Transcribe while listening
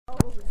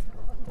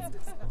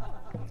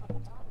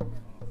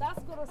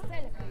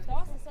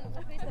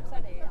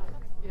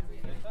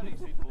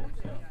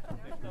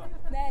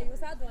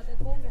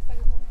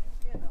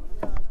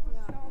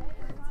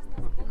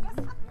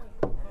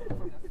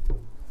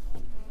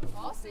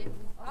visi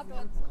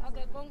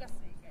atdod bungas.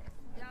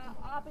 Jā,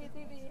 abi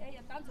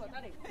ejiet tancot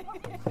arī. Jā,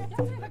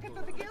 cīnā, ka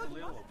tu tik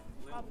ilgi.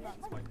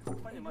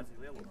 Paņem acī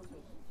lielo.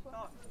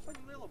 Tā,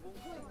 paņem lielo bungu.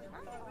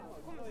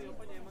 Tā jau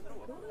paņēma man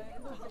roku.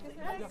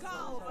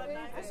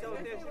 Galvenai. Es jau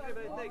tieši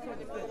gribēju teikt, ka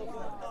paņem lielo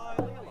bungu. Tā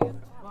ir lielo.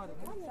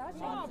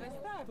 Jā, bez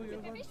tā,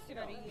 tikai viss ir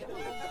arī.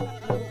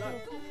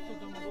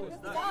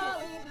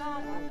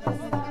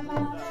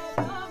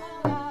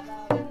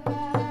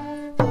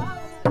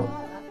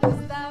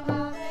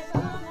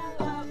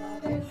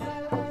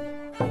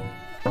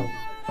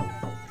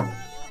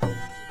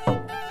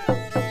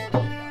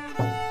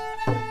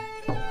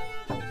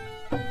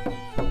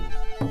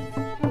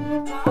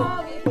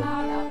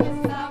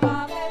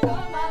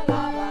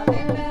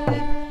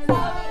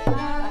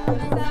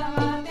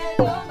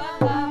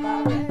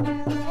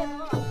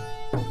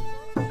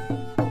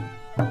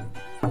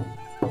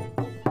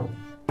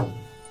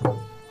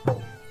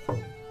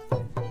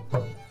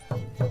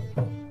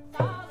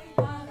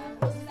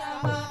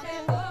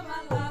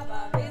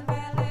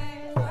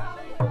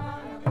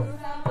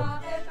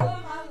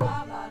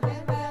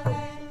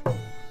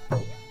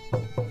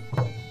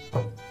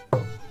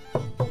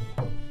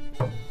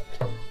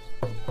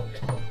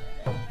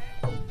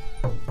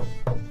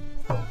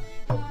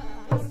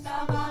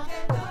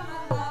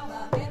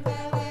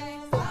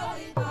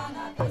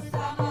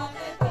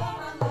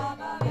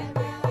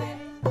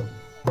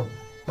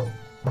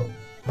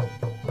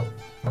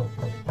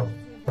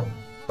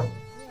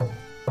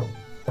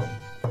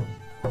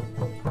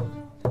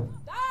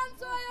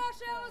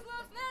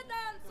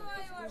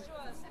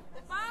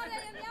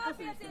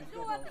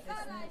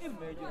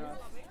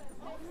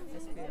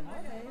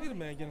 Ir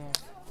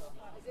mēģinājums.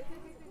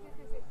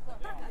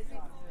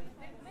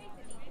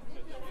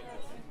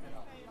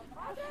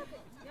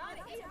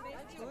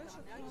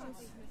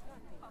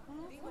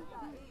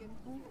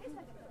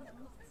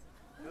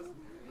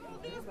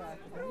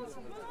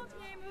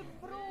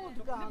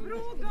 Brūdgānu,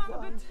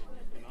 bet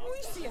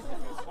puisiet,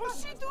 uz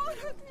šito.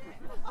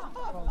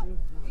 Lava,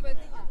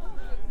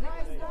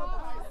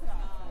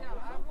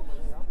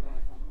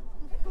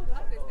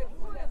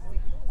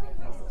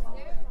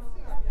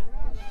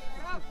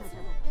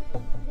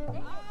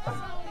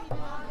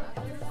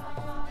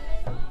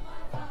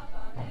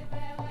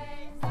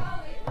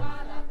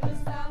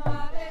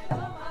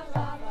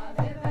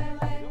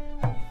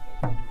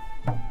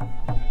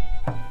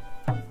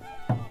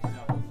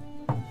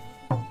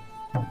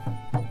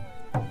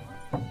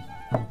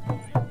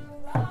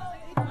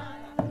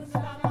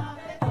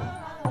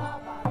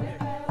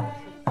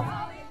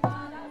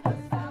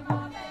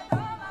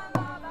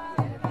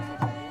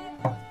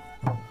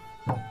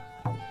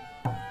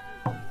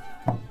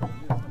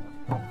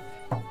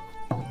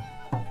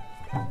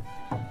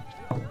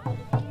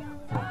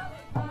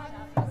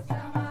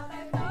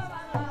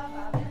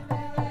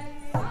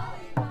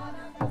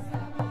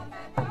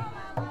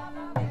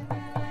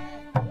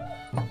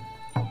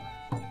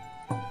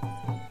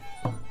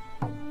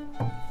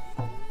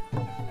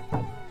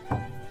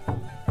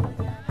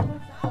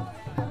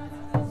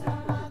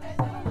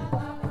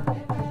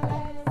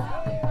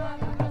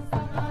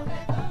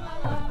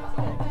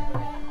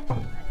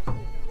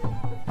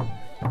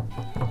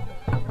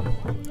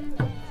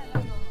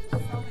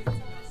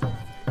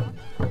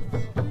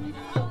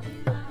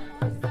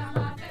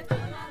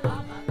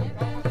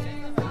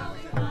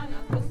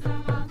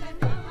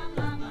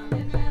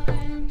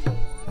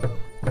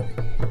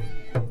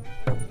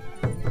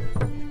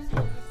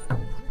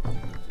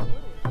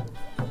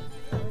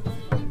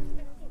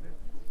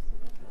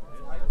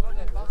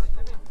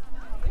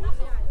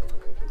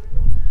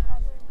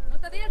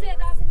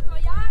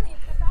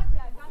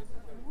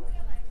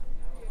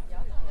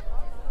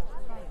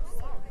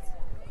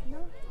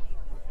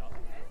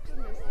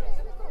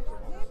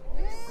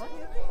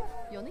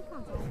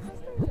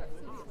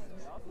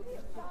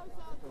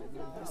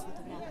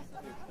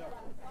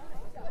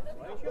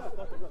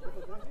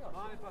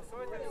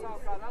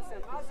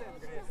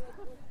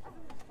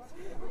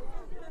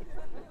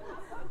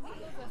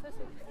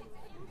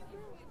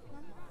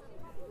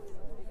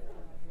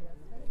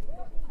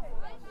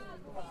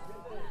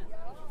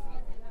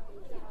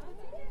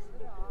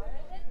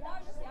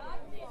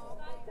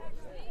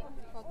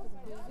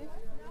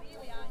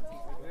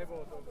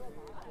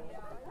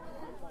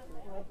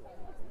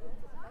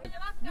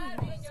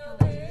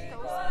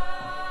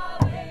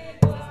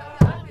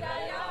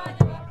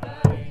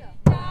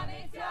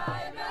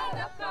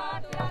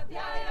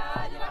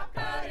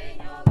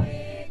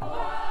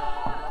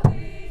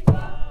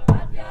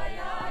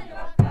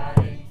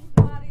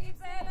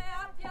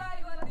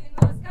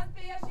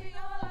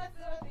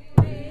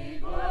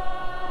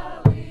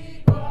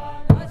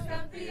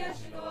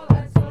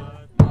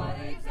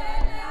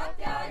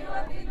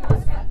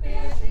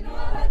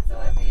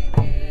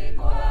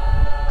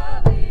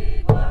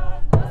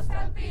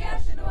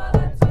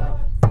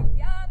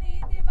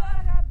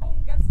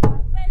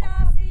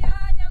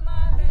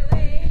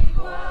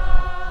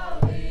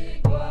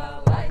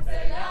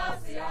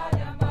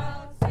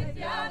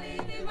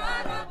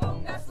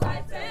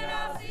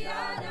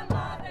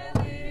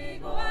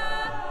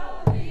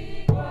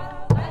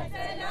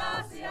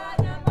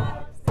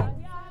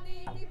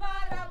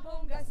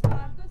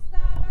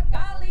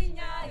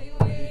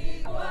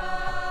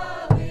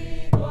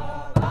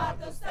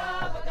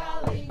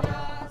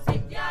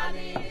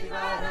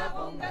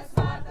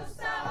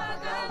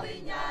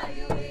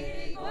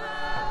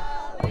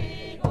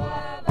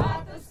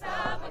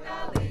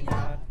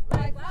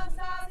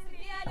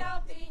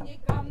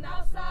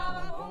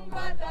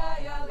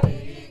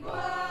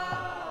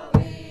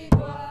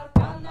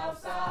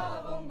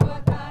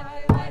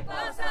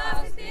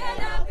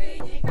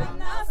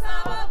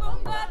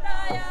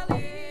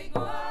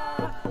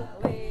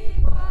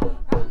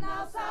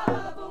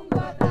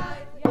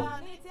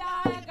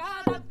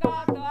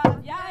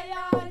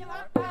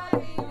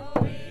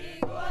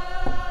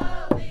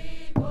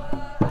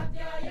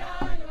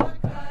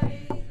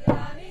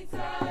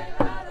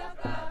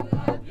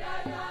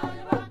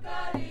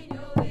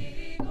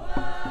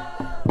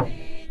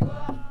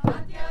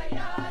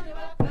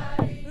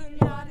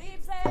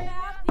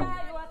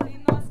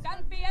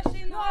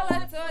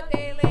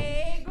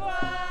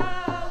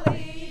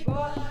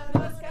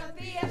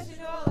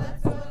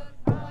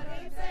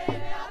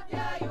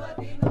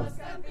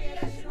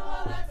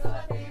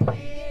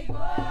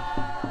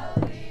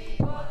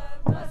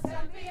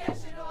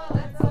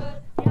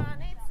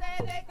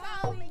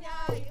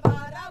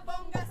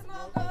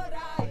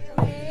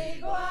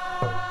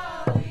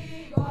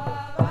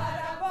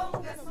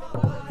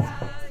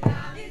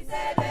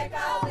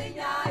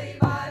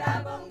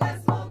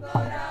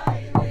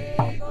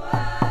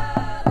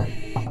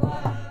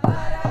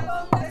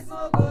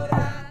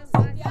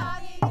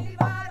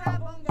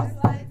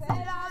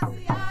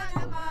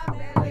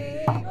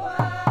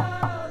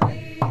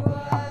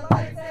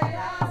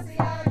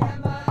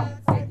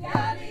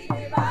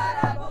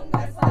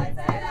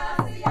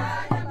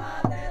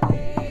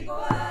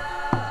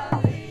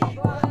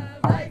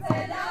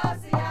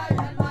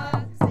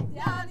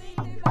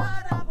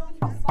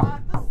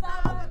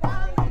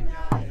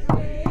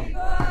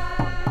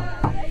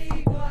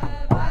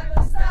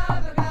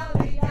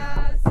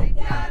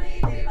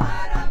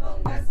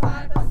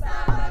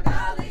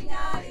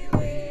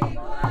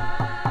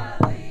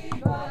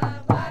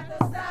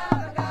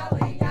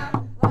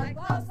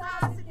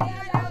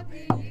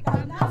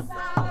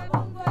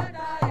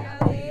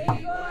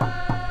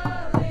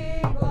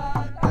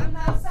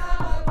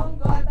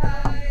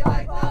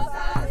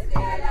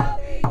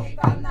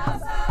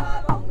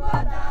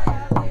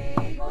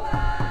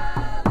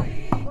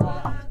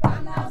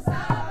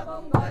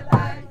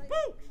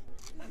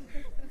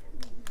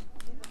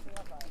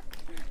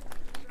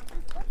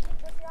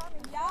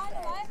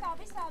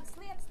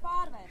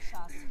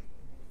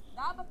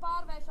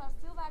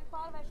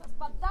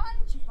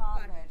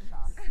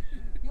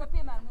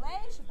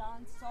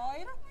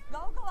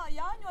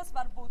 Jāņos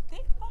var būt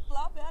tikpat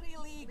labi arī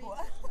līgo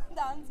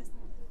dances.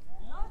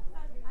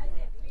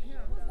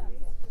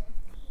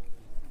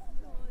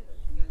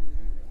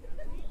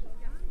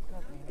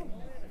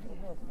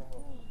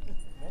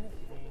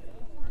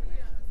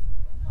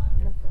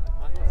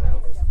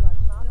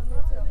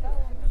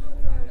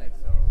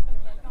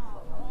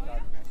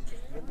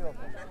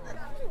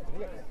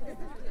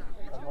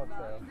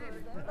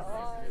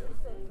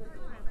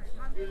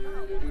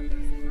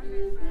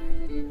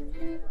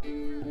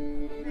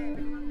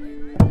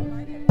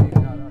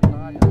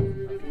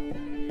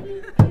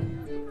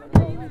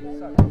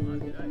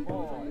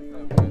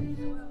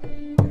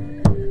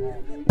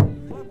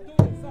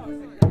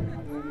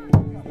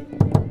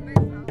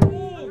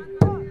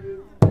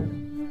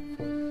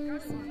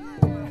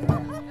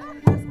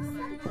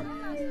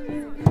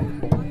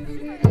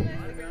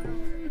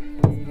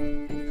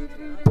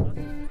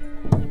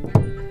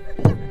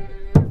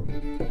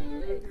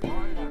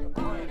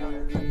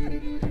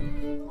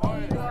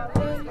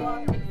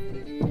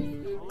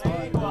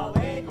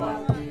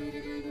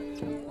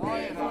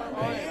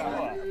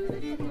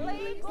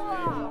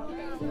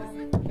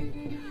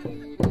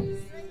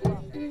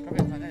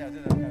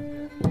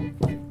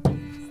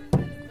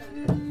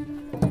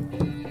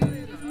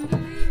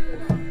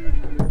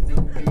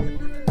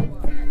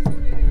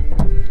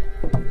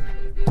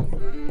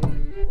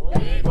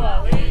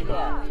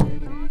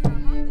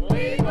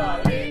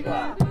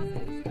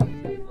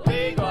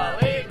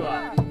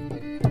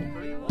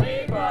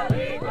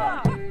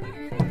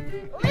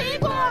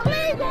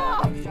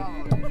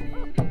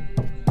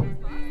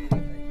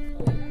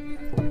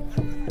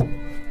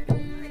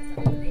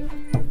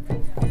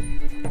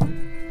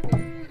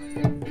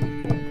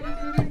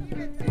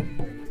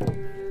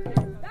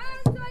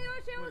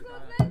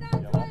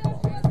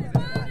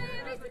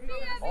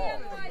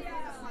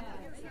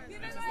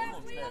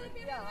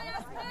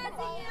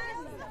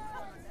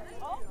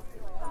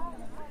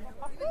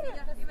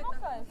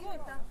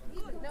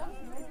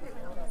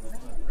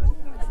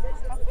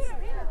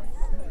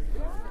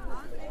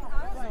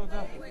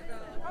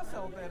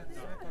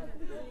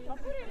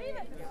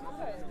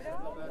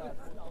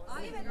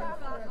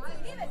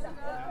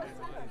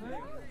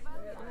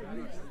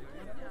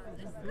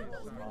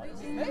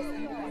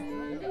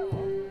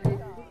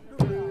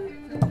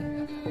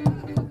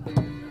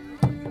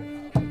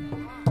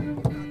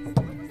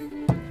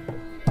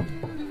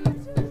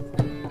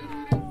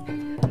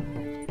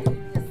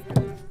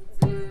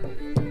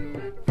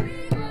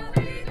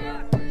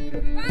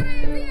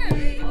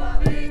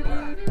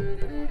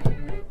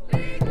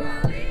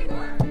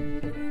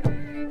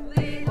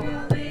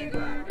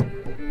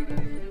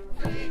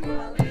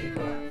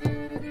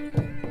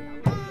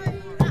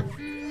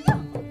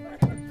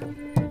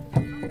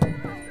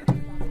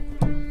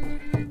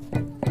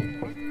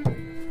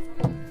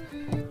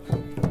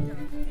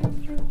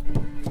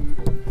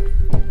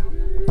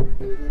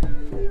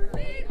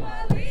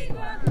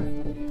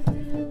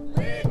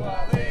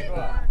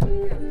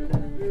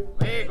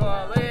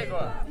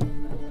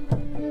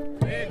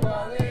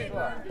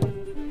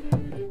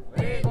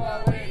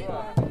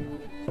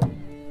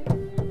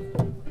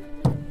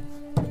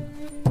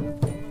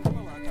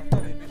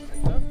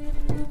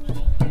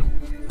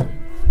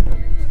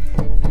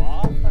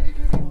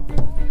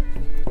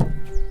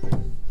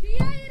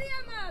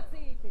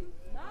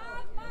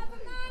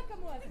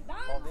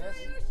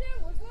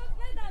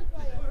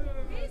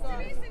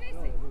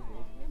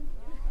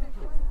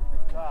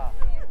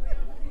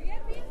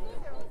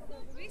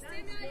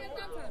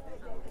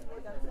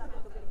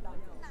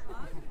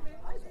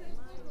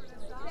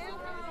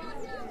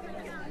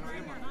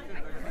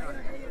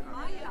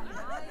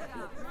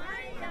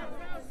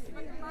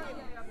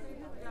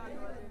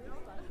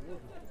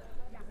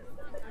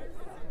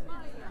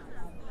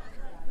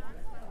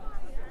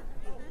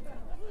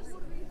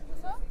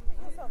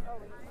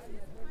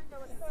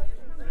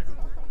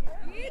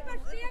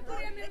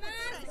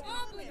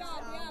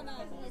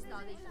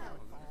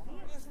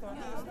 Es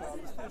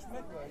tieši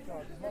meklēju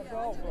kādu mazu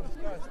albumu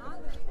skaistu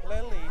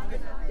lelīti.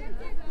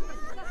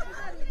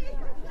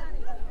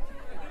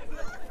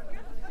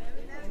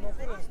 No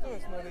kurienes tu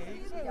esi? No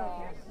Rīgas? Jā.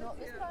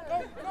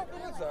 Kaut kur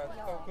redzētu,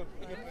 kaut kur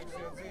iepriekš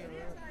jau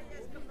dzīve.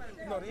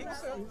 No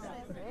Rīgas jau?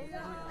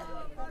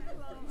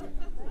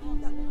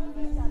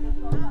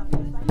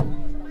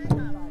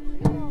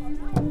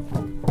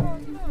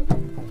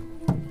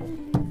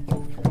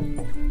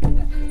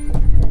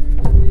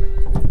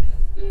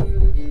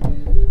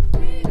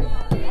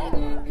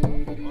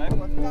 Left,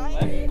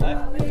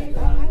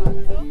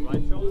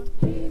 right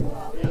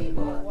shoulder.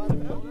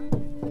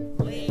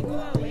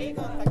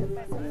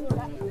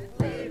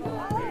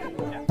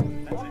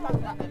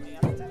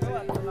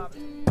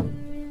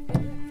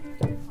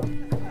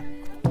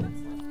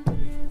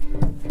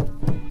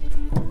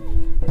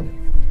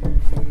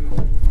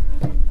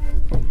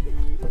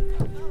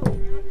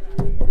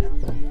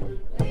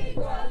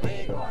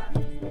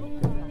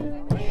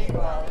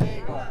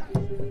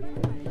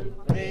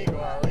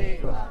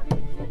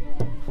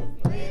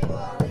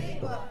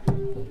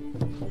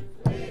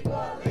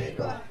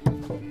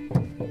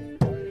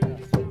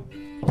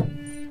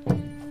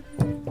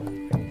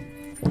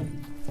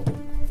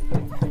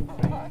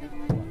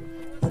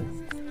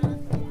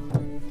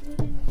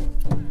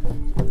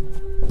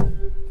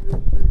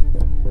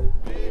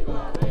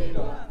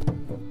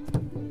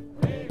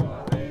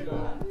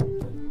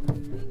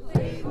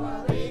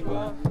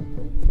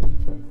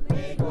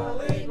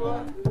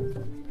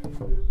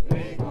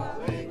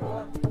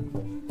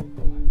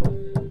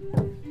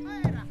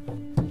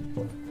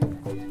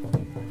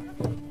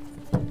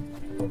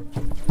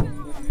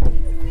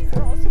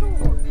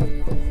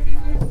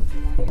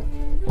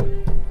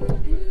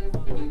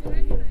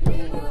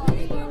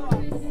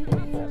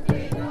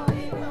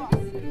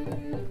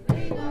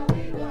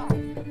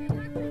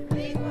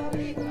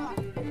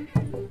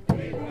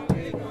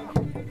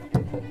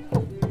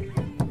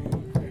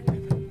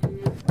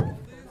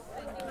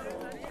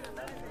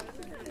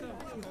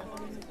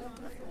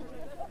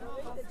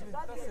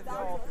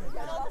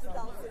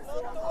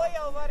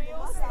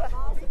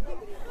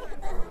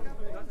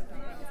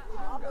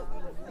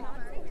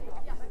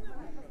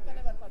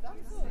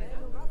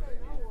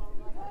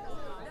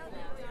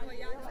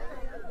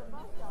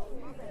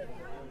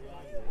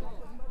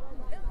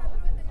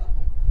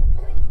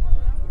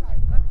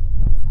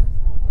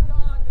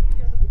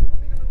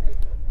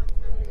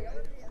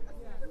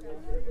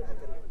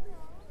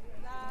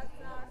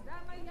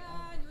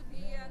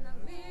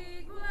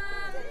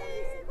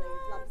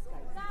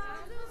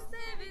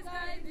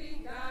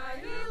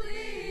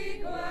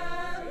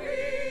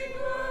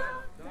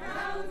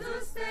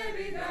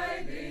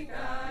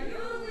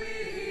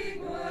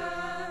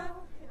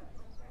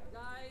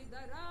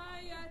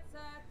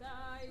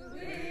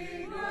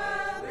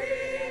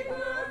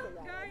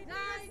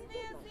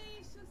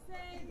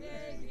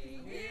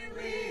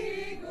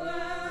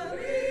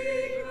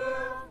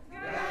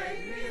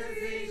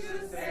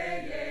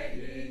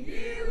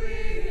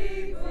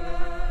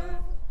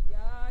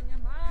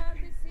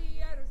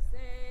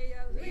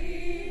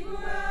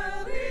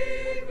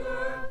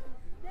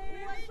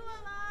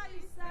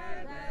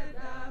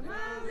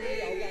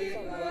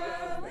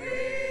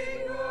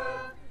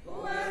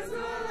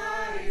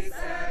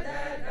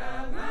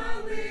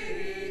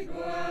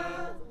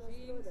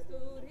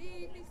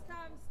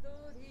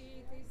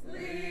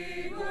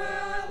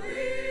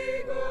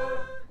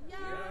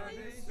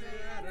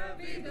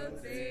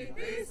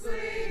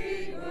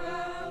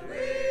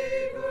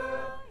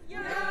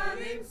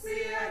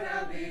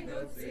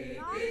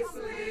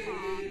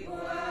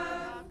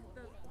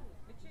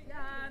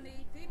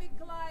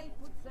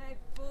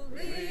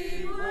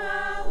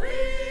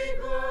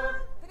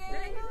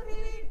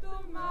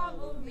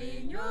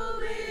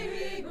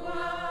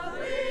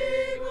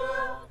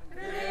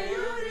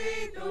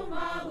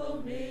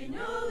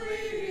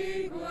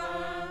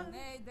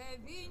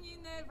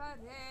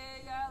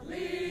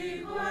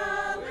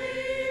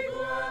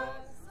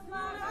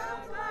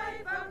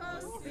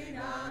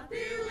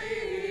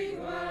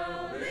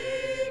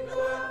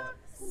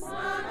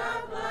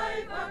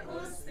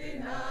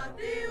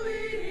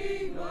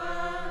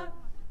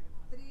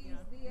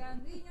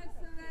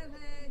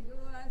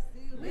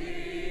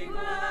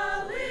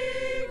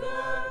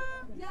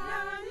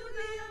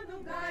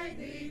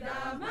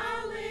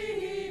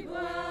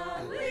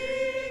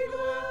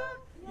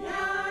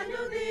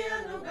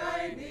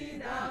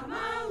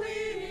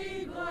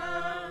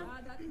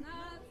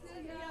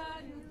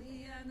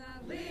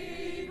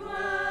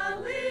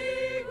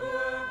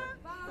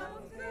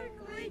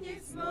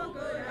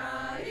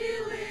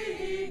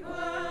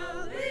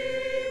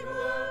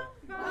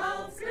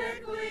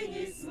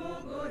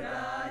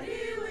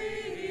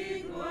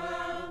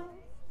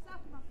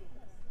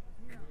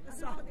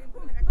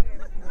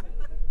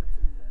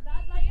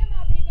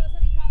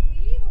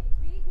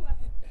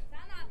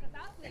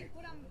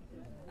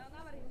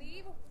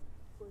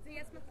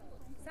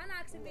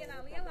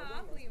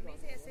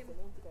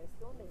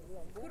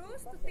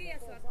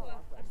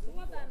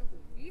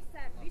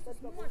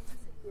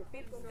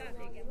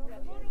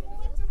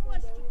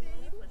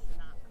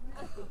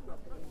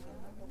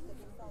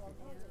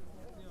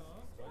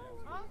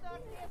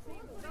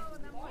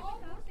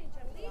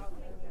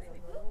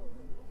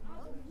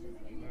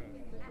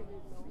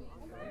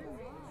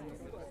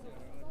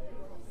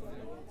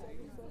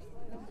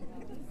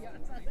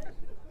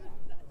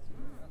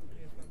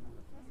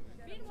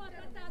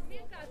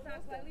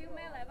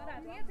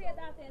 varat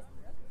iedziedāties.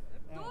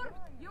 Tur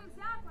jums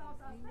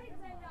jāklausās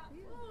teikceļā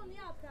un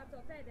jāatkārto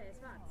pēdējais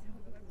vārds.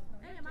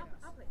 Ejam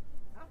aplikt.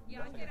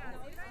 Jāķerās.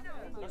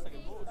 Kas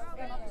tagad būs?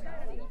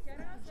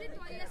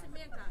 Šito iesim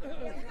vienkārši.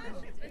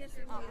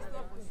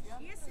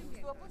 Iesim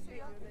vienkārši.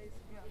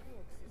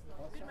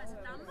 Pirmais ir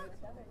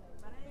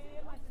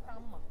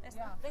tamma. Es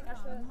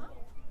vienkārši tamma.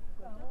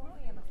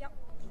 Jā.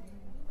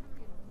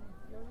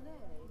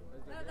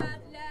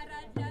 Radļa,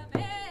 radļa,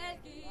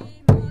 vēļki,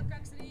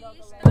 mokaks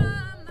rīš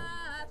tamma,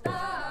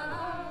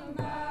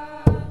 tamma.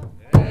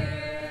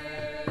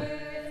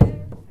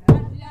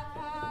 Radļa,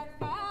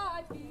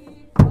 kāķi,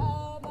 koma,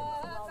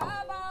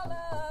 kabala,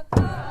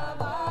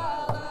 kabala.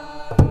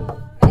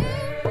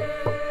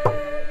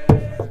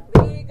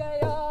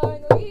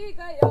 Līgajoņ,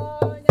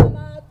 līgajoņ,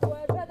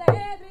 amatoža,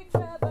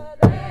 dēdrikša,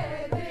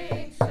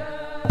 badēdrikša.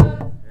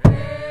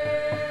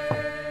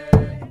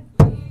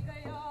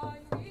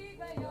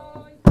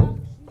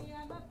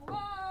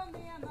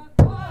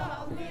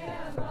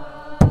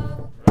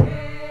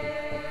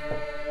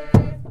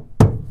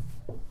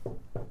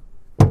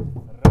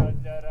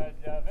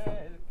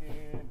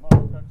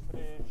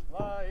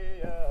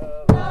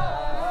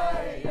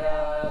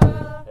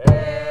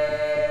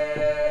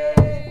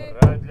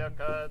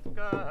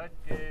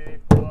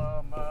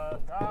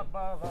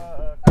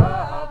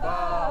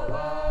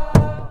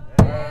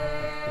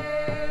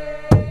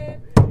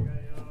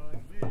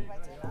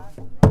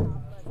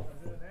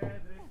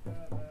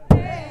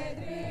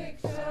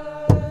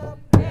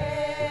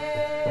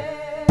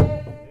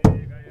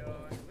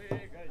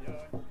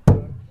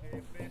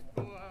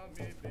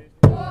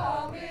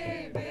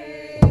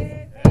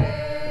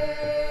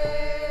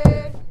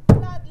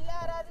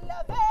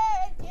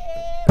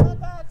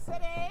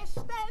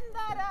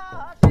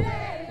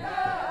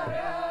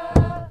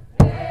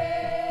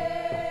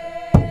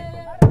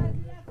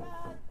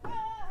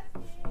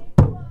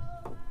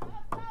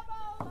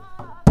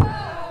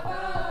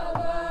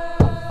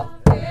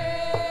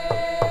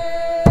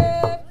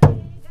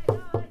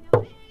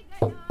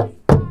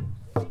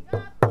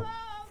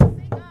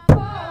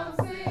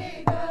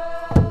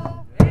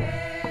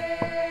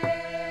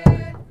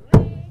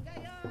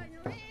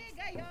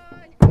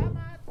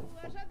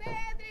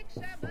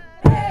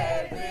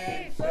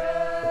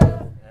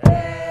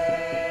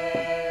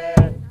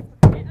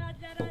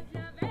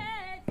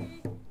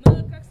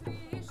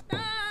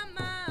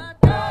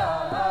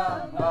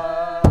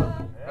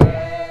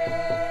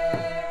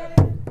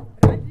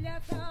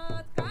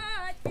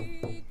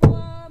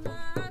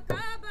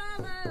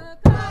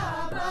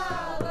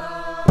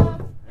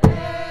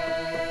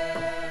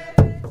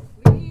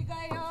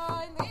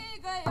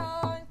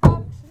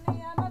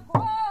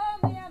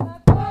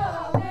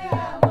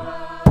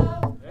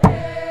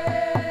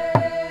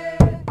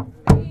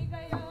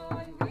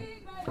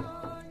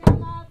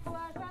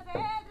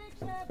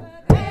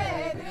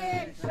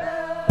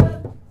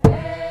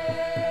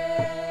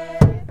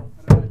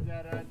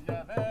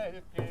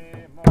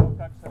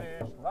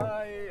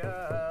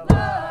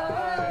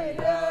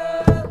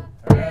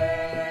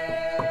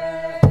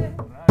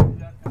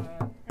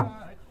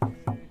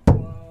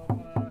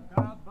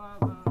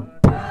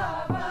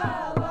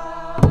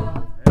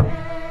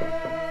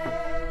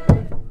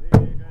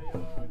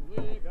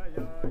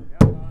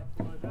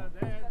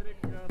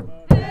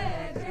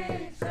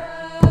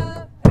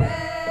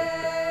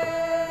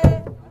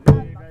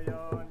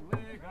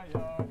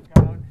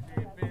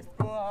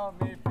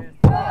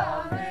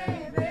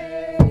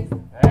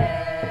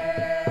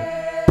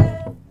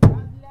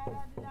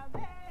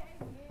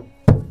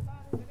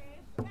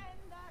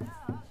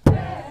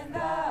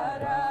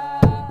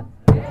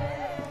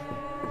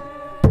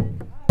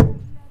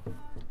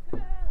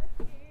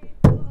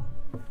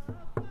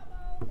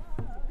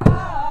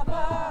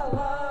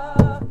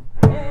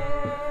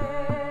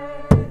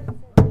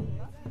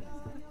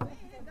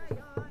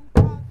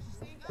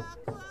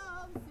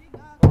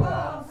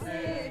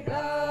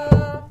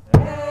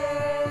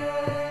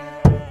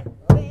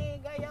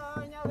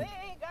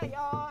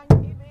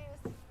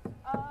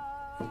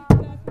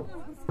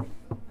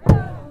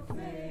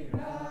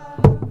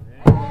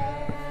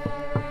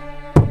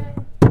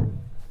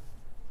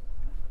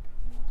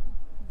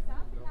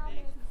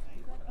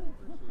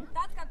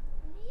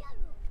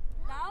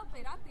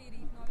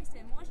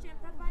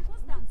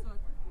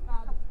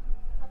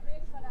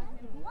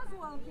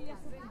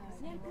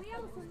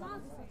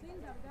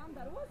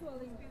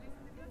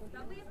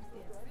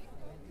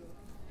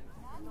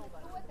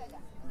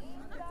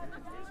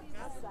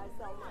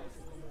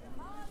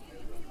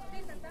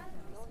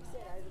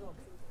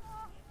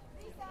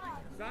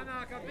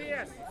 Sanāk,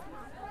 bies!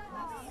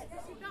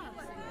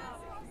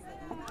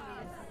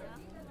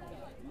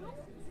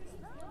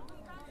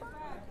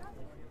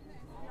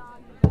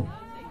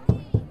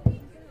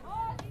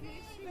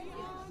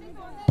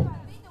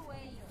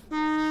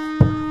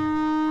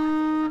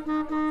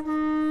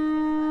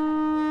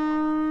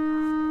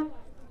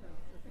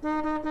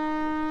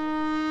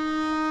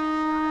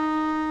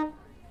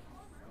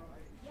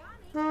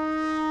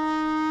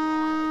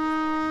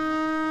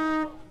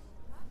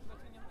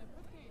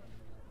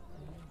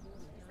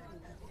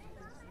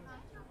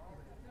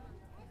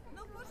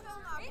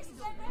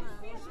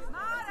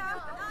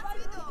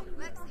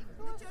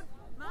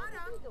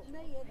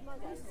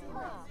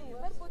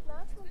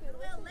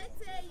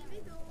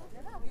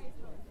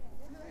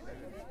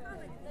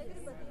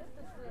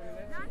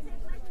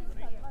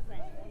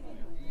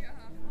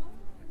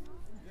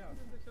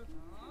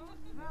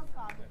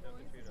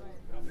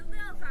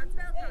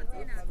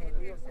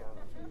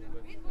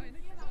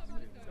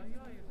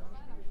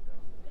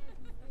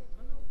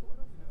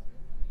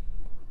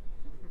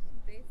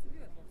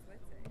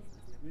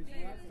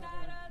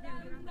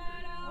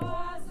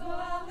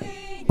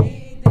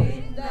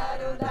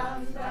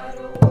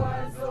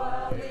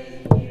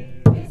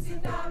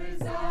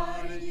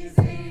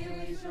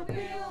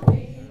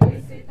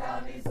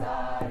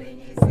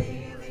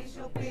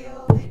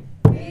 pilni.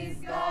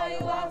 Izgāju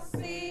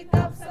lasīt,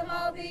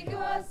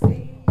 apsamaldījosi.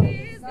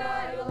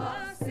 Izgāju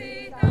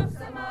lasīt,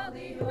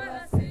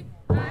 apsamaldījosi.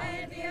 Ai,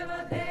 Dieva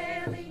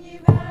dēliņi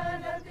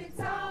vēdati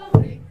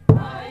cauri.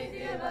 Ai,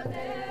 Dieva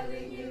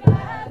dēliņi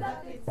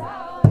vēdati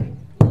cauri.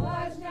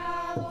 Ložņā,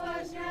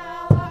 ložņā,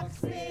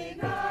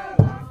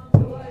 laksīgala.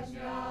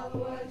 Ložņā,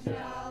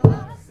 ložņā,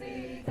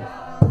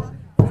 laksīgala.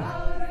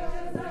 Cauri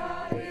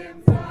zāriem,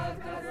 caur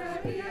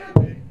pazariem.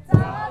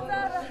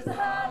 Cauri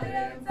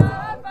zāriem,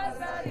 caur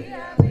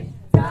pazariem.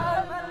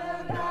 Caur mana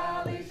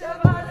brāliša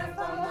vara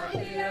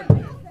pamatiem.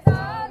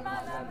 Caur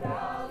mana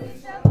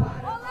brāliša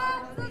vara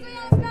pamatiem.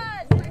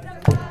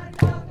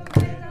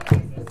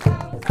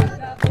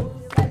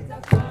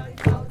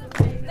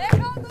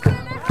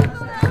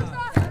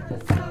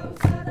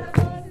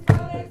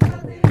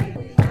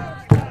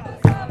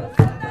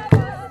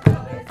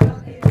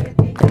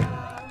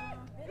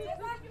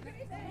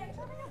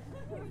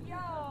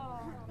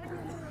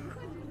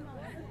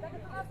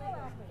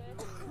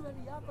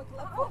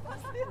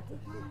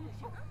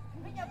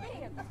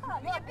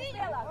 Viņa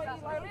bija lielāka.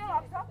 Vai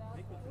lielāka?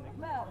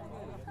 Vēl.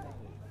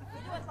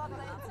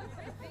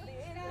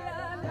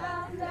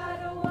 Viņa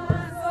ļoti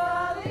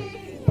labi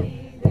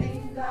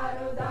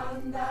Dindaru,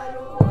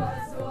 dandaru,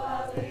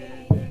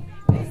 ozoliņi.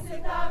 Visi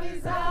tavi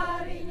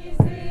zāriņi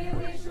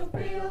zīlišu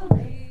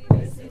pilni.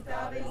 Visi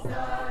tavi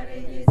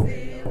zāriņi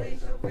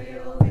zīlišu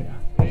pilni.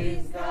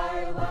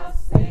 Izgāju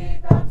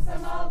lasīt,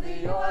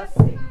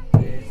 apsamaldījosi.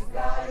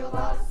 Izgāju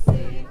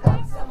lasīt,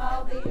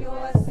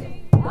 apsamaldījosi.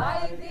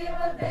 Ai,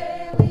 Dieva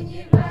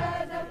dēliņi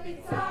vēdati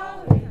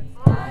cauri.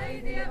 Ai,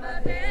 Dieva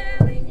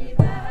dēliņi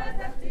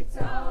vēdati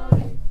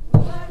cauri.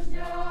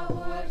 Ložņā,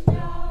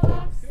 ložņā,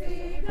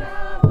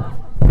 laksīgala.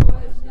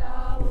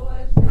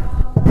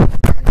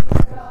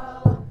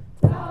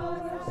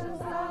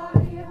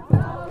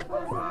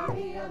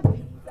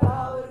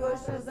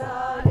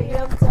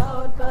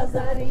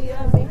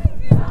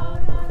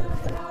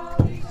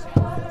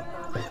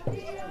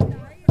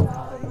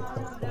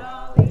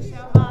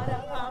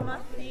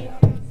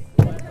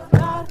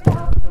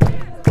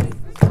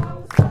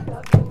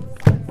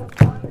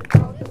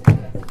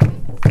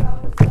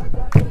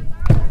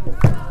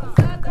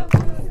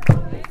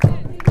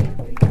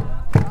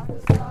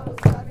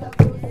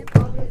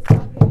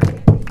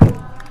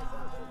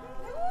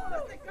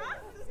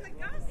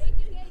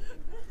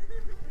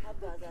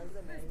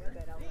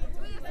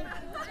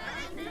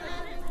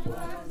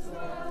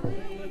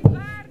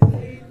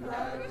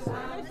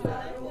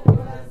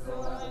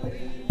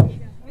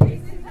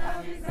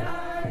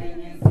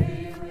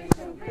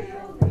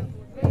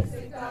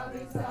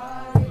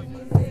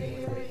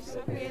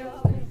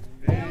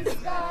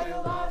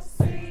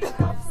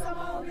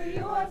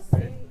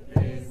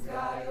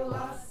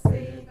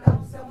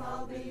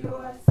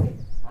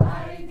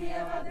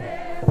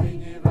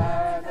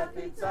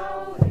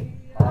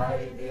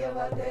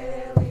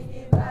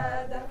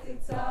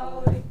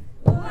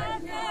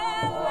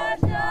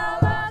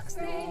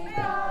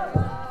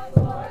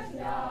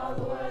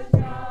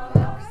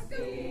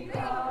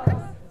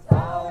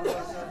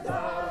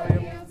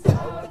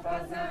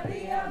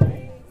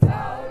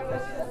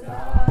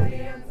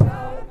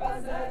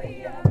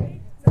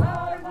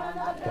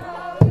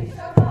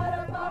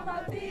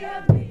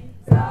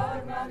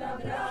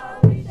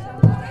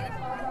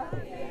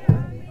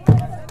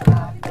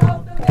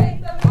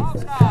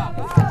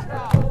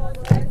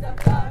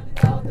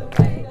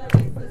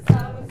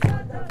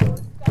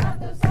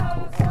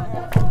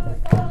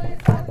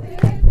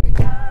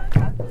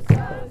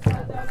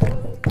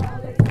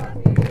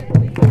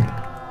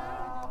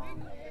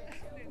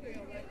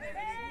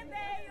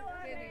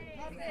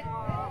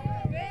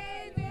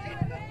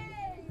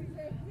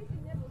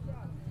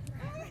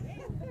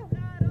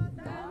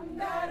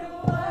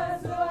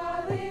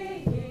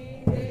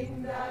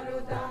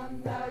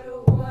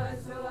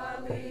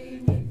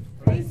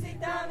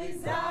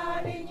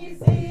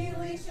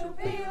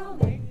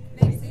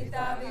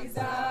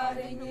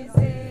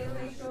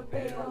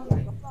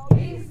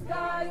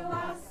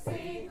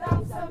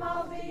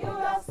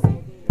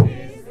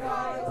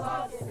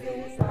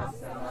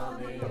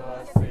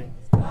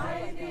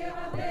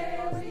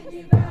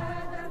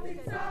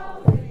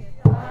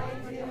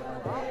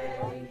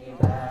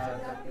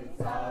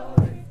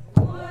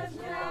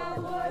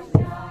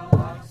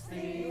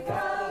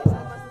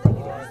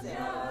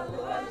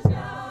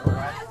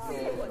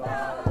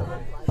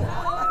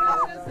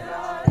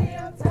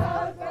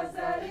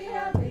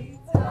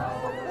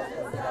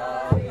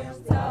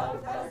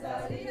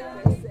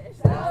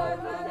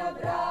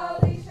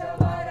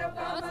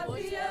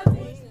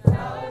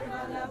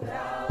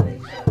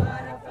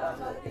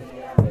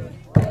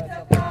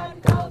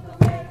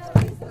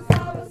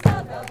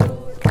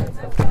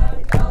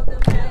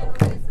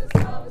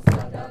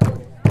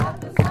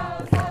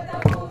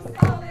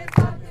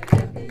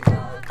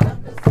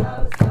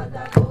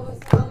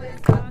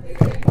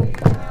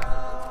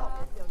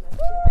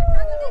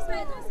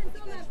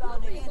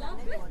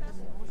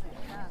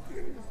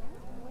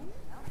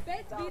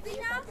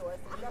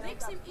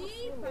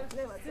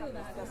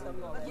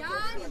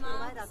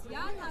 mātes,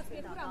 Jāņās,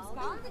 pie kurām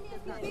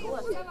skandinieki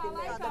bijuši savā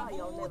laikā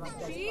būti.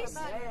 Šīs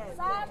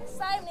sētas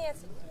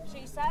saimnieci,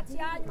 šīs sētas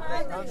Jāņu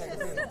mātes.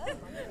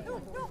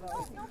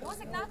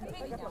 Nosaka nākat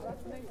Vigiņā.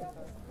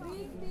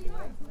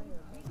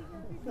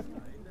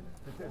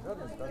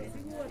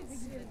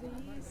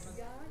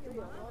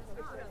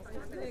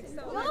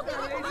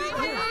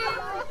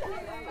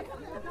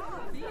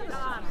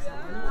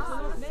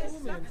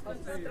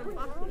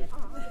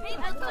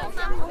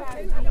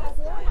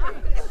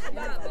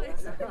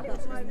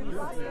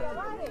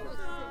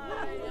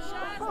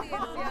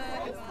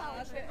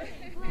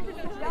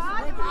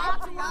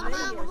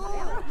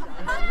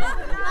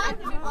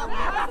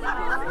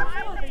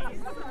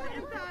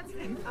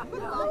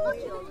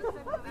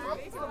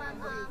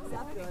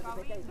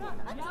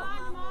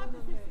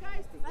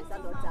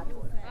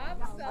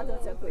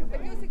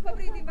 Bet jūs tik pa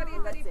brīdim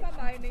variet arī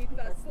pamainīt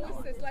tās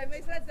puses, lai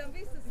mēs redzam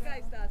visas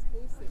skaistās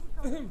puses.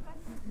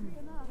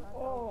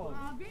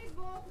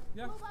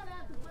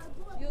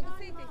 Jūga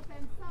citi?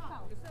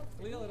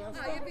 Liela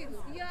rasta.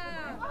 Jā.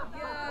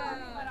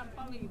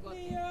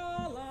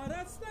 Liela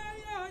rasta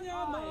Jāņa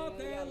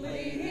māte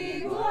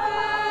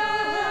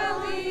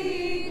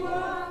Līgo,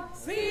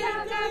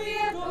 sieta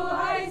vietu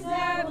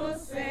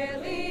aizņēmusi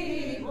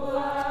līgo,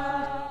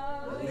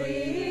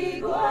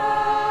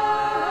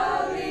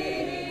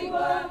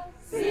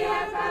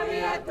 sieta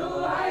vietu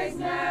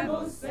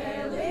aizņēmusi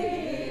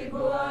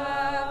līgo,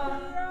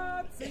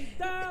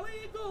 citā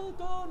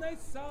līgultu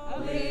nesā.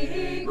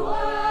 Līgo,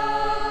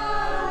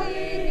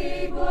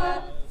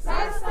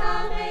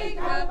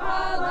 sastāvīga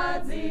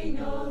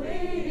paladziņu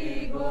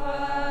līgo,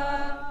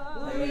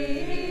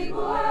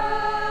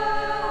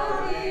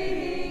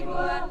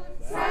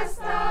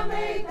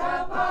 sastāvīga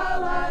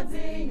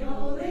paladziņu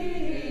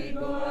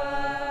līgo.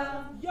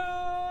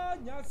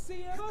 Jāņa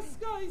sieva,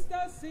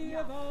 skaista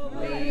sieva.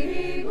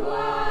 Līgo,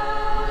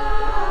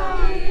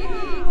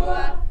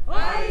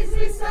 aiz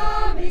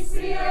visām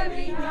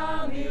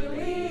sieviņām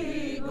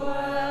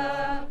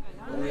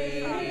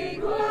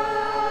līgo,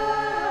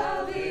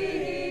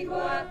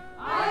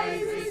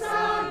 aiz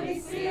visām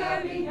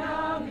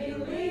sieviņām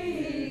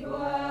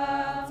līgo.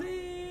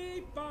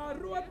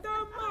 Ciparota,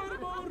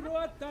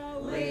 marmurota,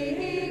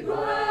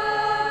 Līgo,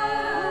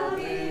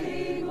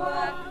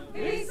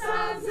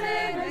 visām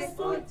zemes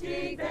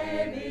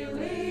puķītēm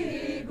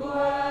līgo,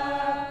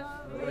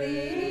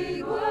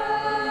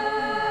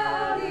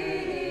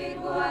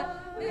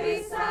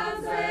 visām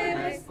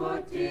zemes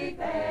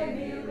puķītēm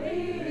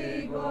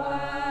līgo.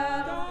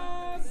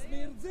 kas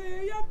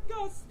mirdzēja,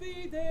 kas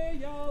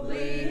spīdēja.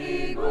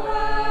 Līgo,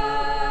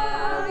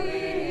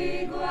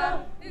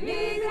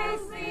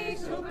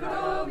 videsnīšu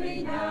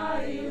kroviņā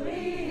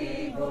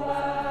līgo,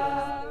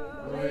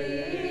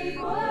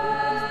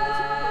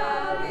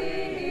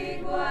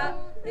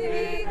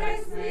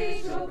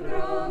 videsnīšu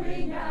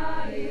kroviņā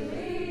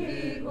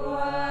līgo.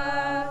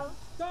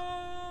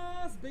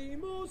 Tas bija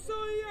mūsu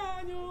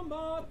Jāņu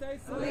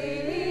mātes.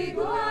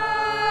 Līgo,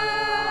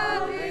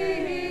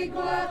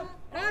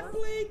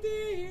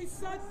 aplītīs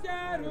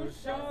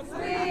atķērušās.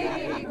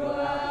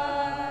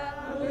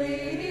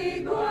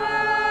 līgo,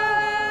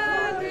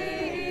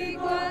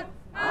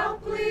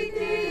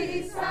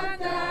 aplītīs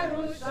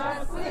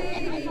atķērušās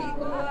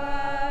līgo.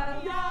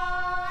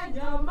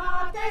 Jāņa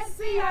mātes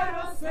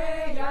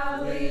ierosēja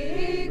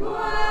līgo,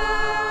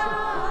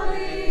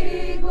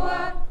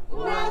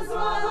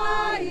 ozolā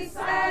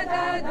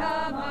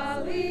izsēdēdama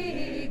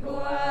līgo,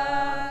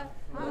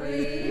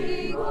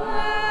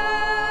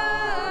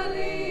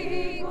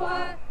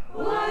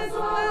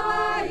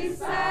 ozolā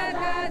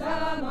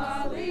izsēdēdama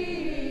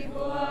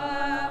līgo.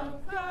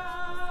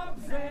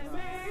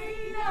 Apzemē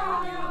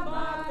Jāņa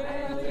māte.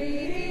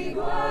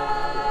 Līgo,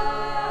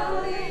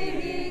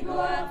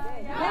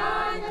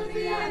 Jāņu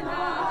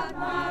dienā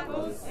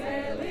atnākusi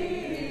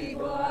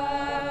līgo,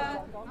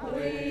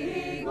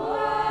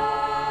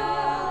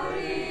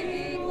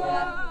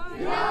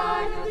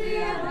 Jāņu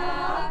dienā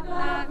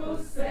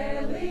atnākusi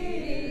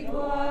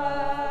līgo.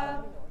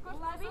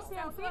 Lai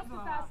visiem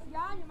piekritās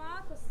Jāņu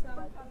mātes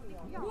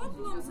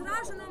kuplums,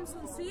 ražanums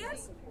un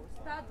siers,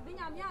 tad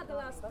viņām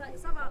jādalās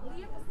savā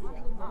lietas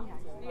kuplumā.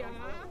 Jā.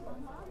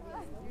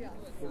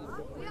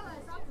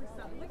 Lielais aplis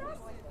lidās.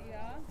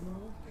 Jā.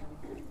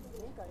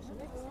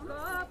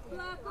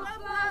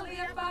 Kopla,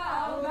 liepa,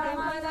 auga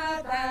manā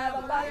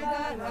tēva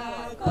laidarā.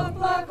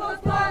 Kopla,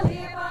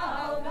 liepa,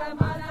 auga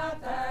manā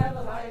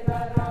tēva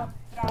laidarā.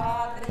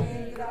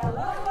 Trādrīdra,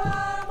 lalā,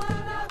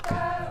 manā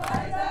tēva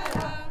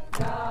laidarā.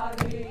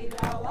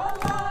 Trādrīdra,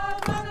 lalā,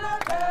 manā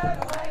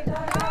tēva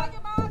laidarā. Jāņu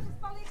mātes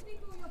paliek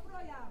vidū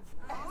joprojām.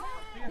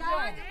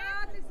 Jāņu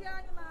mātes.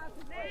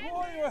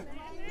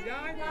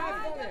 Jāņu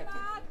mātes.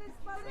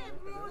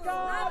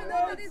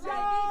 Kāpēc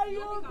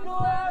jāju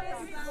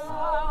govis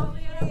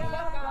Latvijā?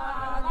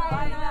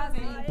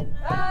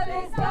 Tad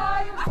es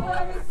gāju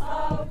govis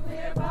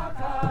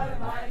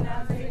Latvijā.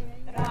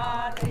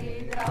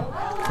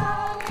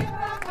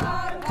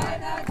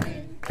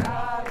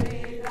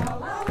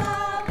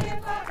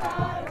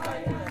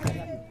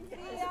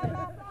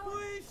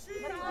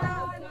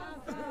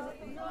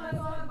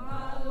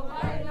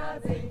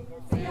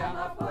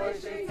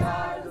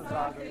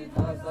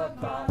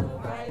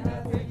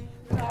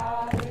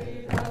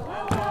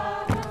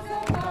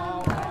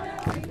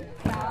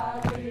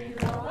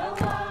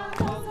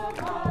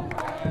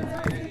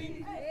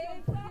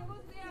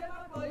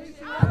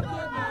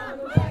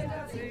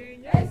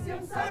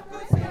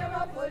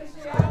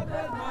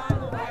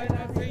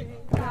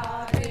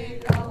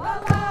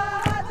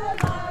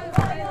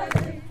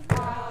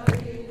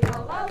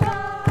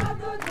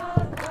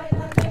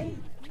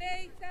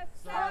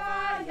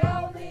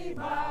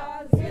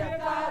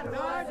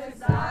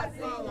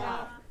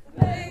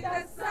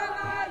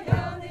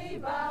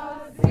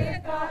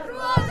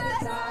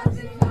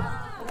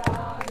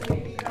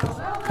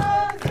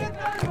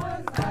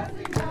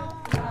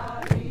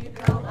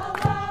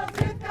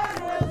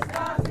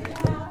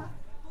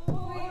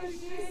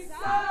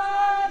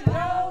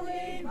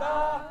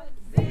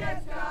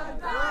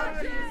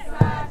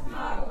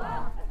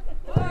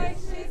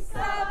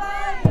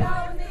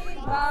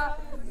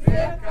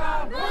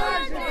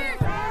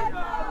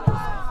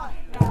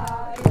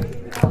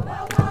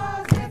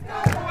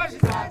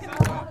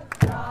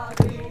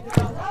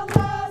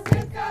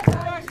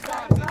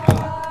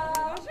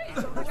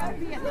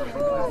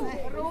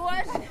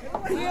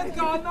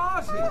 kā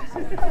nāžīs.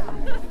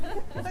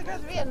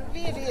 Tagad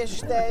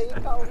vīrieši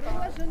teja kaut kā.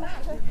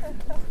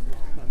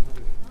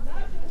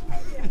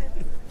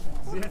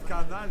 Ziet kā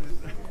daļas.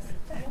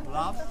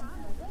 Labs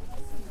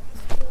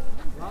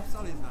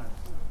salīdzinājums.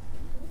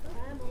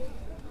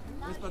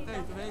 Es pat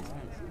teiktu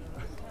veiksmīgs.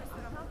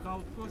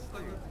 Kaut kas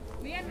tagad.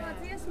 Viena no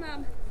dziesmām,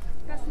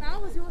 kas nav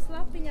uz jūsu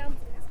lapiņām,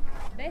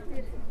 bet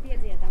ir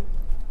piedziedama.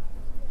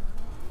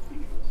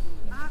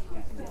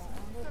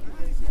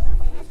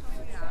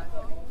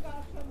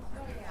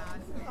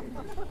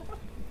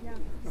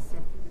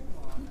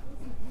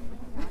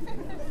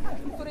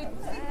 Tur ir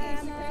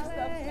citīs,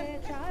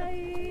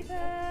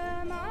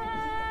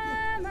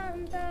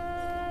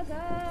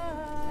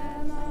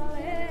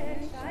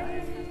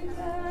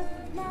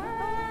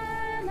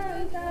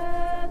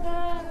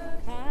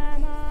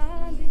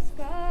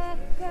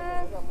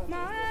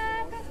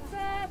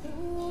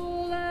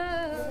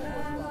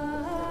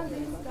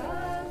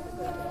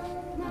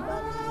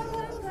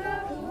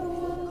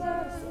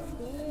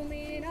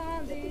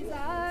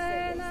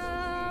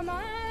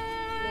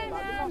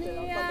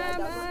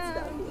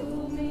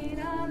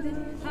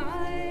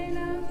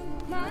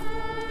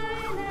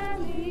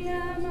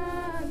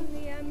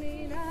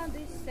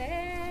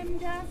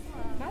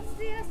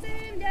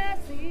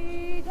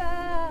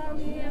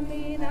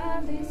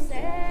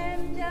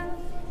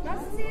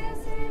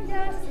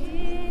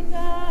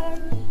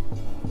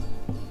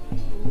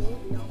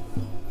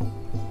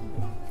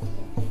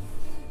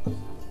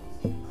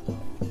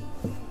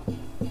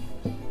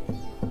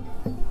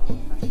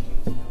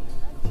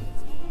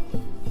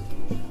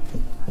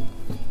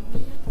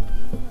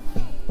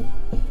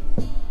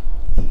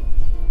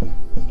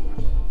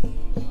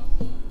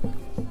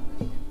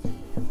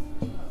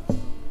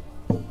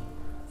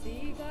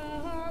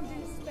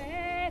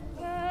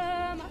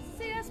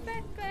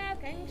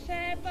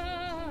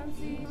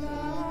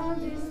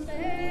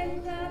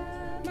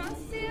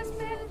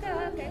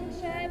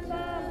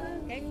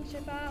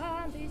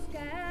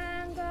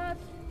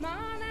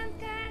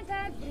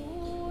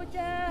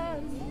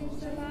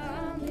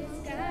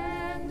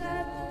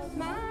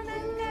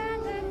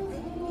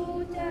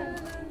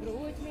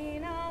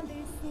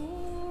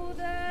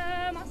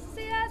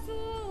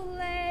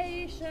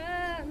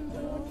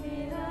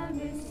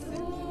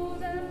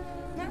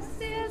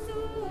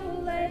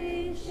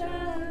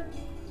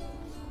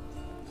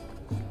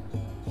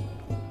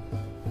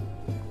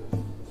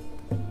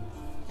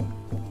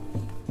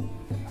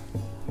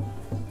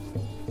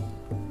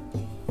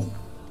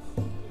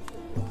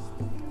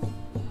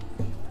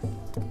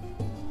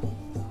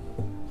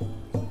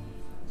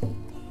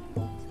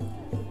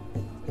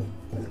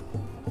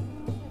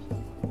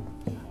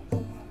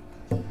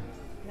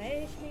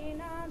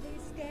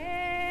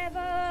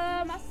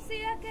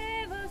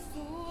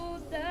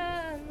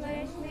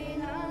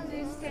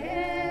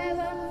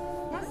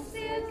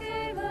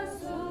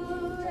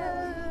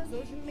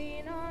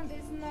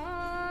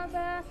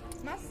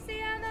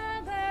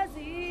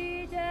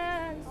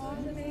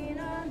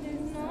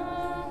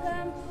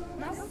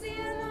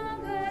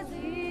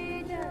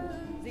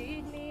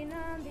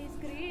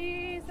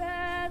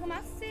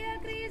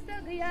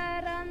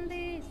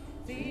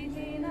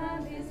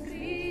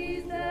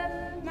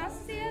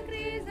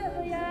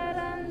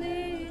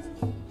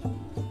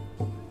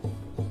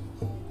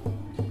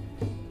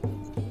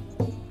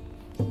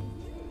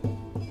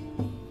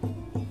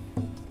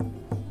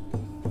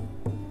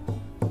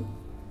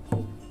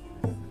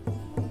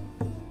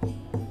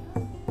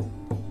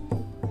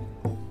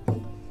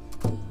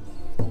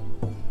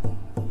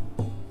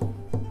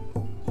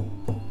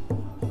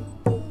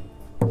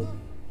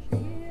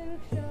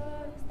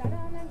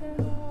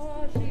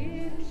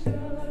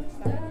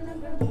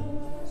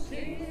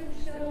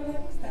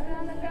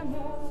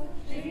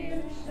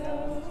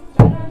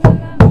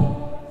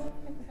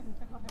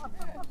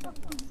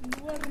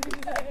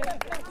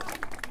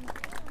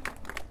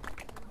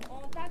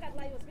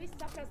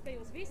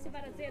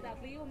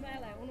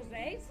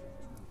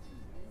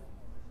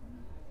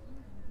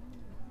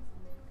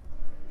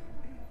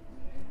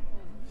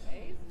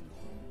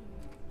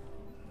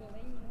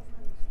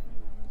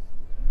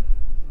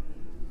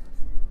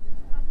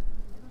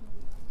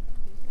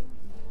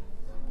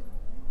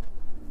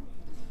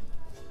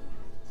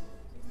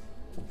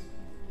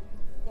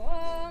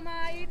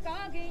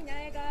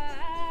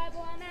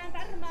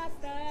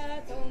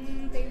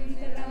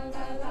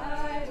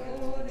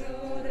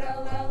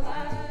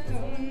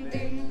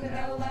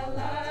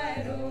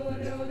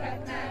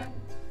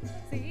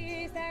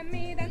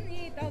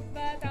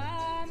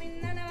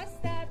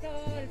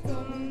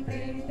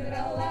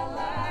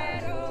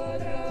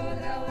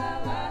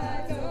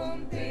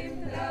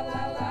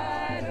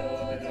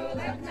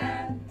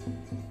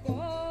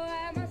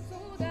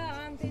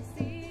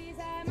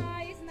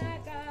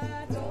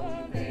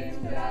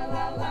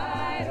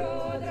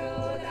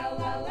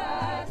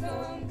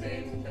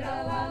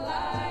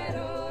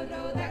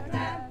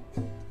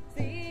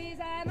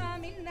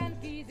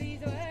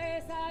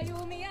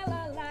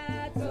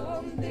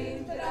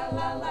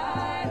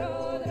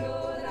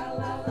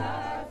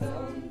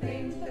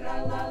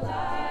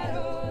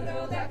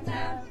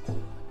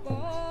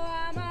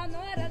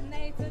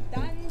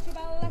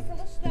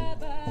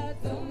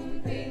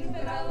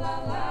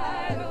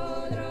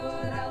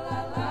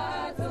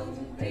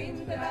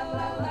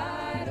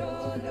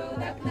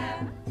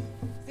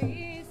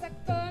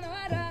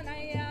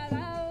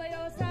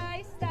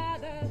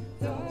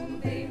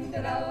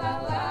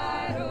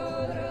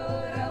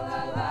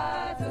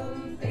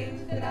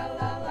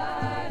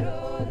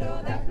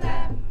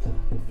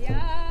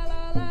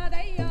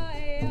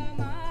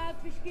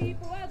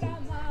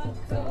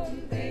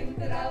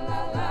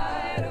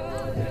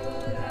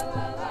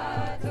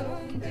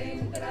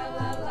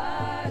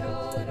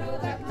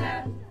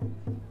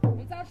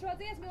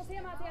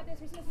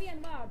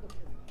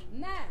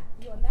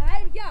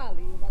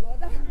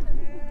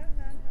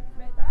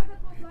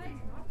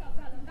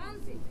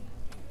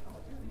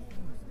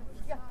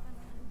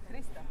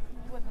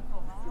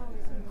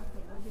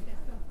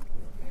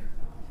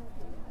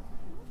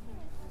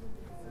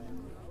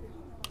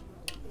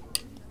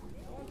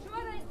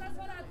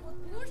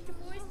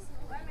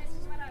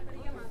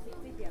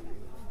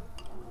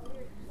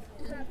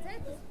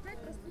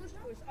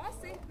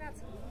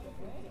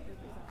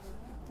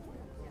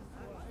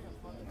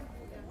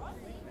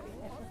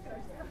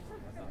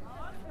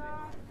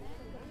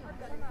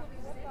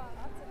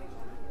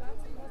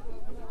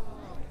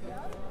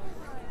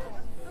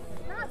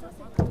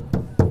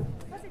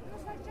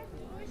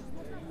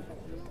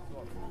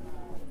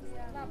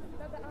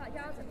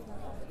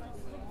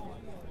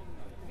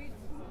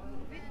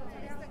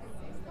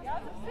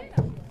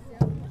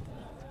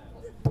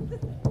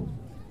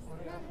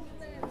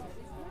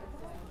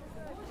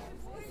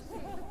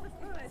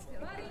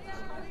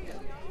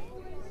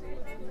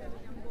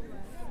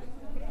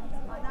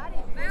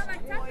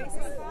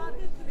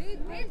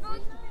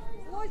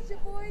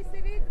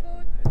 visi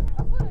vidbūt.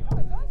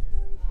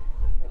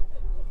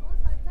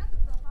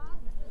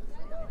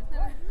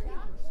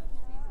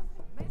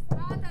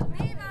 Tātad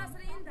divās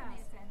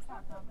rindās.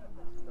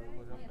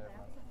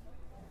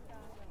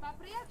 Pa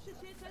priekšu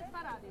šie četri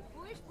parādīs.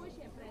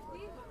 Puišiem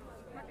pretī.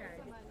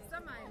 Pagaidiet,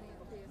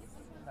 samainieties.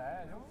 Nē,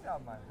 jums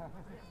jāmaina.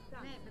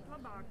 Nē, bet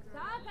labāk.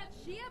 Tātad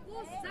šie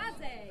būs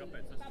zadzēji.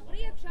 Pa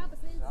priekšu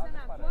abas rindas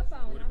sanāk kopā.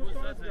 Kur būs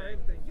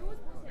zadzēji? Jūs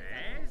būsiet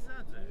Mēs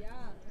zadzēji?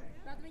 Jā.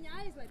 Tad viņa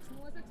aizliks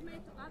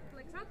nozagsmeitu,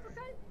 atliks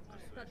atpakaļ.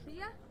 Tad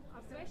tie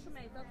ar svešu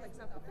meitu atliks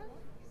atpakaļ.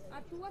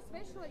 Ar to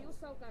svešo jūs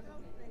savukārt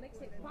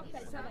liksiet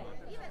pakaļ savai.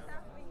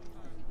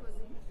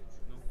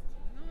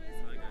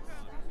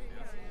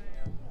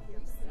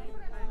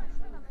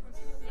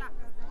 Jā,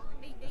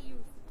 ej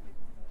jūs.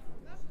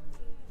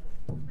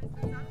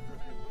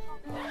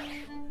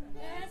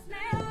 Es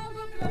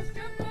neaugu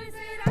krušķu,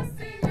 puisis ir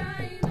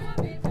asiņai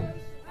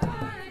nobijuši.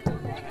 Ai, nu,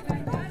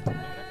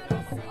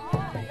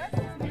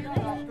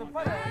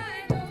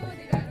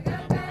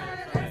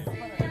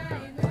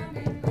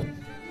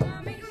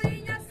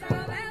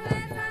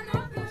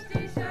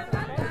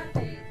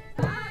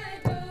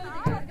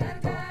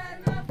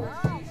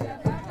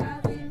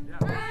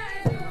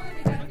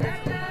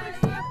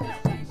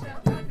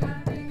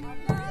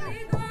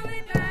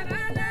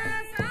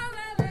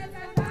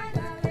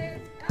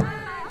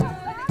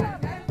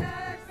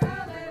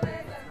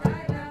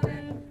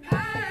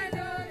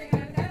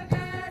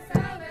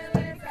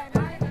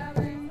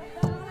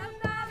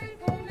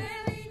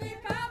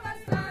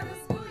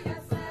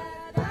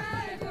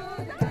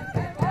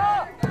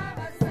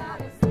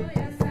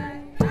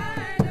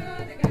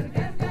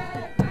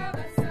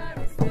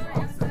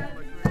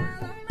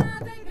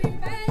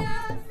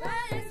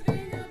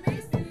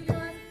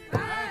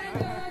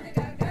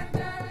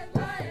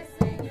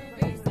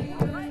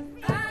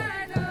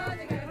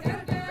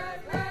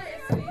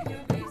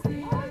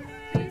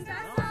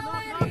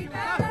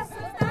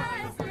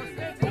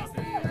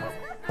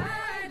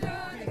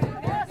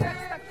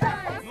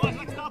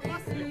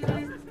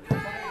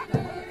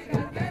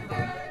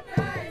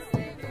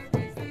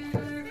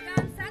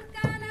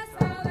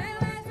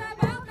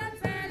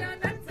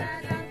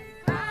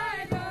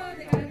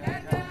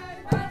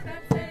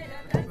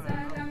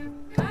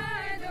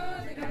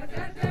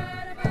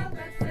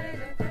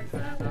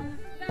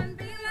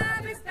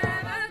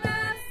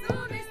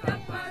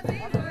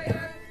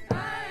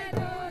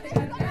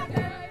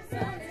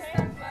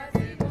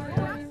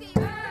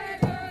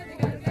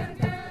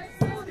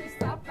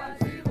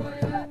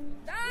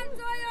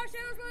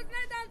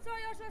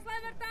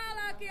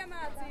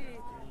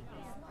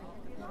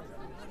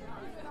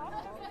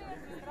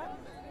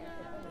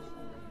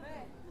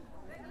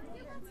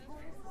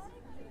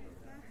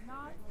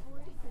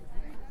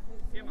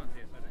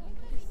 Iemācies, vai ne?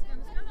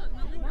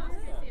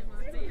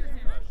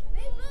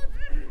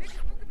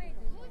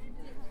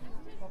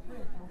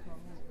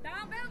 Tā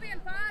vēl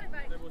viena pāri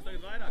vai? Te būs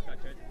tagad vairāk kā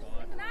 4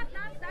 pāri. Nāk,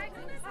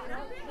 taigā.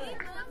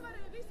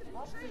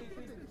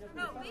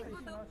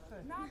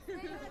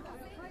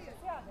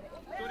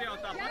 Tur jau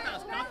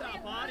tāpatās katrā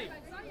pārī.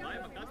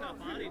 Laima, katrā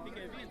pārī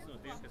tikai viens no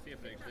tiem, kas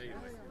iepriekš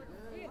dejoja.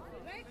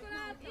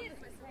 Reikurāt ir.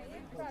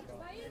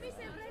 Vai ir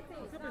visiem pretī?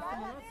 Kāpēc tu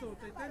man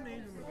atsūtīji te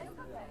mīļumu?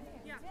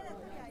 Jā.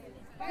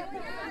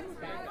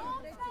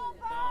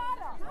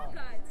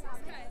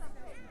 Saskaidrs.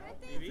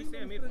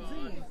 Visiem ir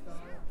pāris.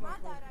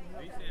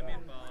 Visiem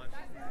ir pāris.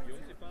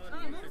 Jums ir pāris,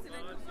 jums ir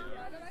pāris,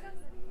 jā.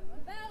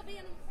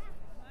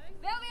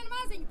 Vēl vienu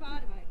maziņu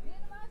pāri vai?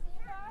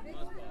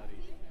 Maz pārī.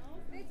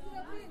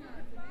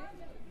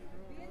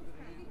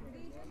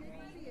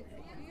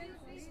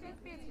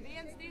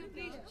 1, 2,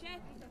 3,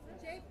 4.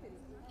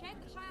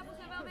 4 šajā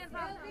pusē vēl viens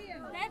pāri.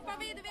 Te pa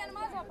vidu vienu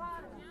mazo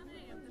pāri.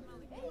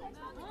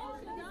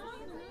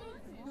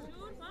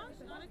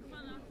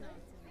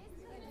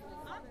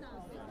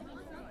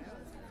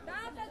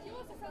 Tātad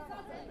jūs esat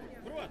sacēli.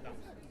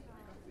 Protams.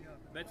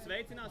 Bet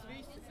sveicinās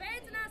visi.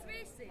 Sveicinās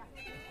visi.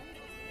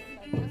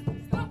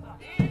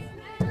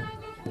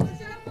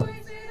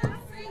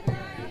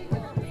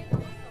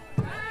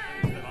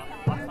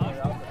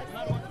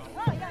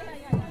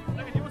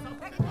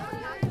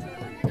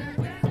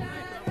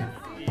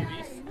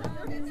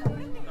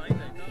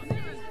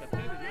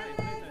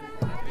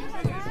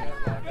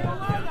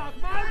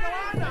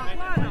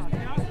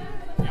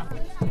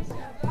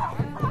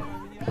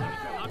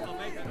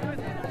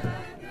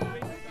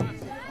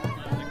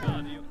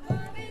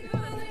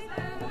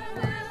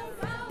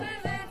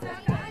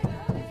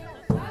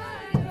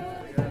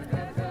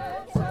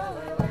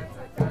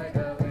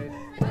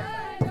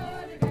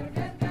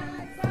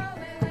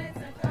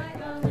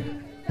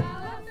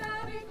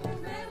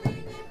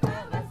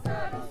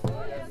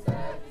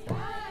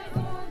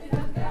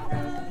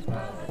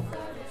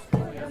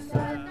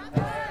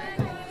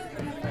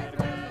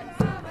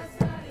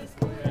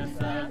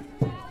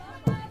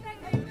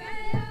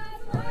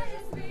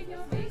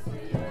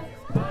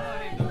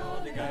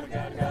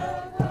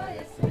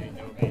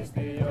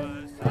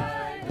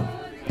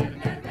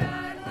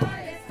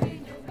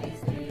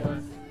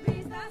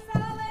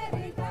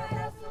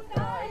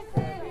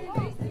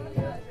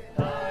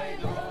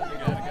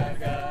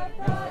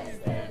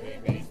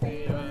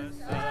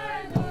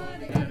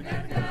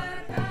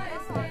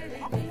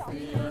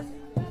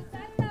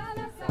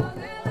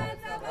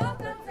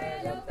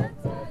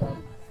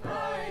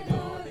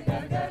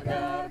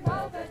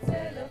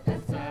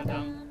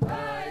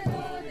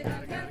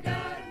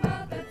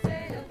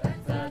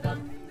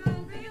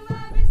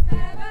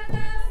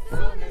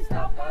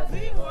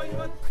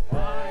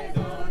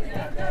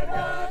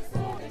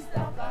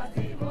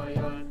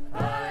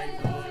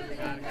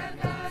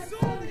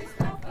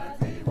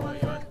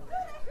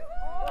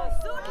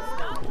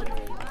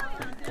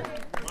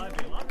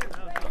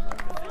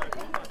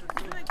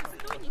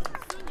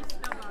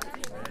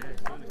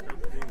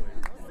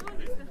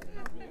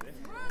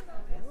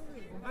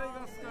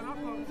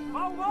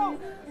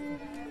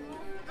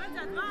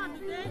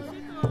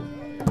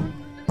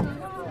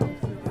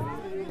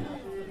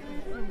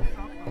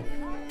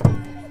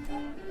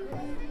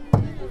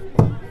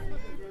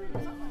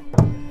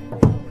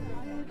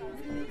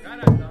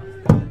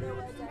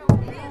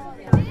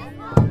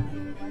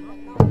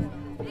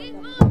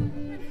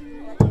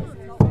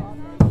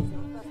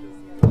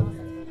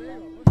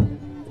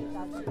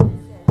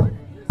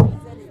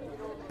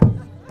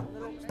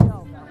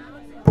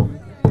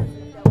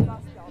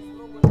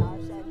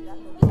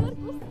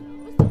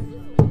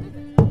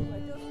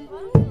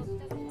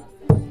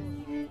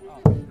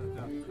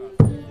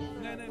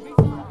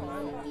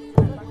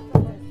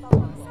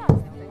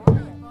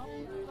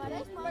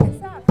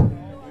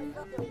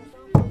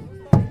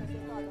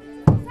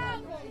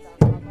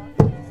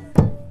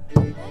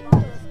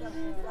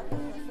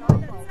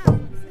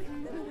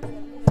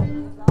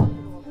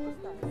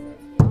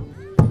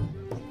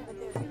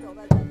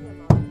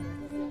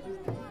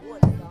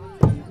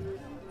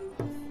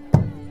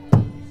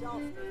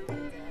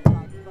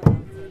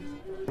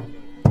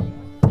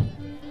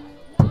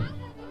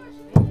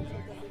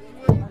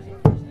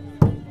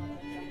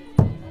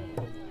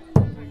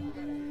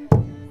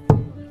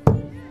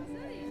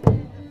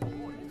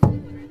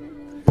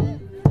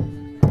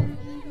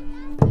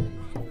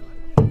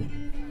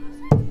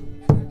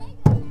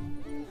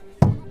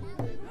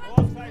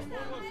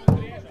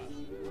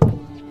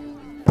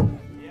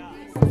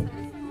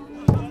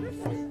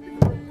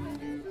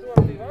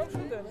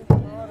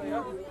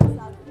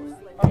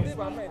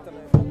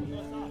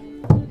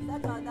 meitenēm.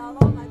 Sagādā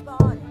lomai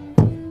pāri.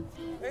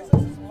 Es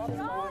esmu labs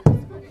pāris.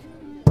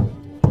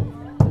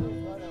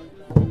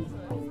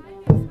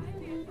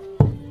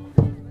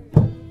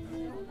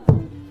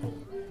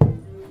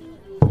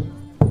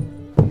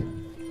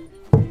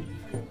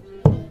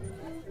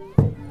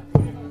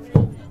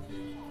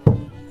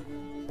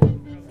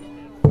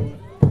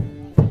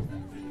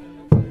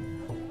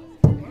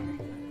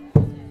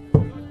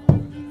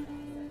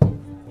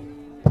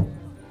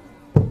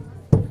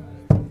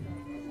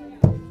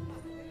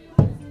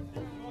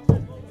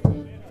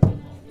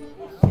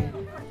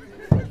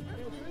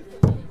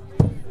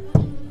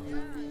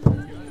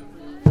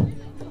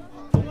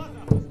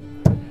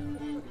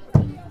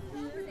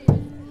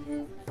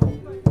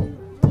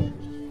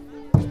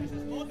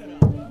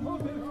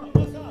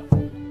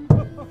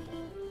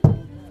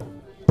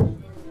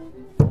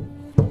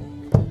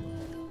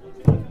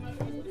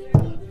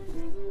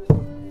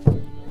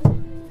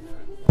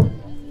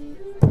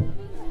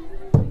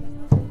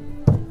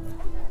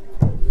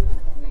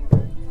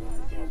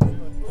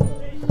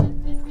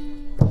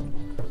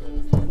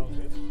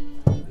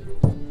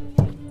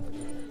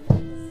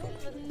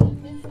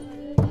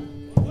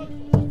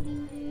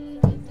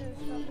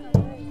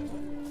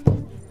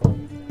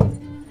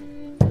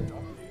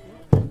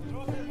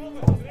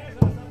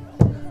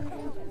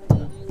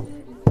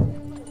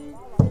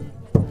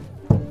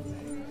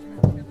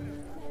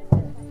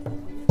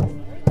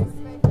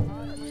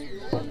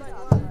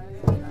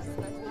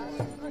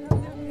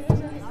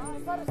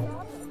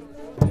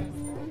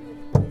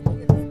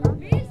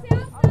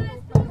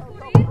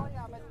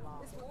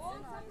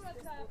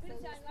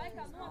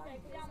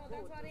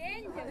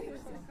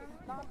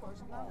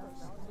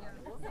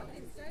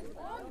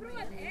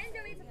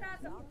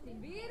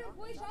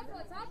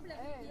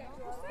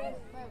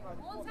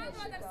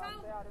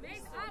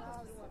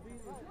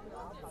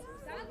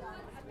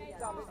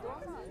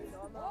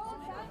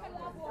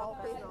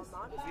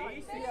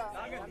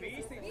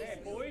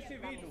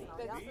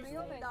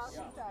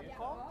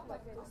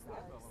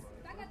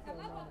 Tagad ar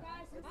labo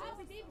kājas,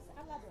 abi divas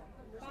ar labo.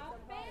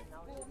 Papēs,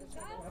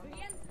 gumdās,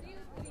 1, 2,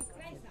 3,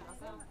 kreisā.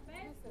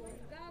 Papēs,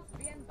 gumdās,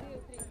 1, 2,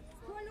 3.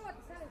 To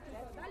ļoti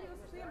sarežģīto daļu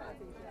jūs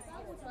iemācīsies. Tā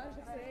būs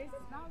varžas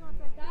reizes.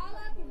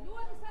 Tālāk ir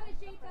ļoti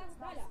sarežģītā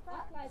daļa.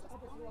 Atlaid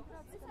abas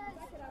rokas.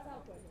 Sakarās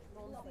aukoņus.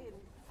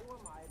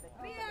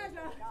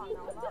 Grieža!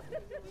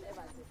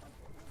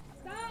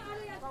 Tā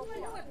arī ar to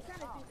ļoti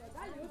sarežģīto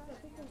daļu jūs to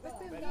tikums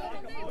galā.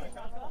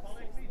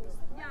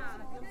 Jā.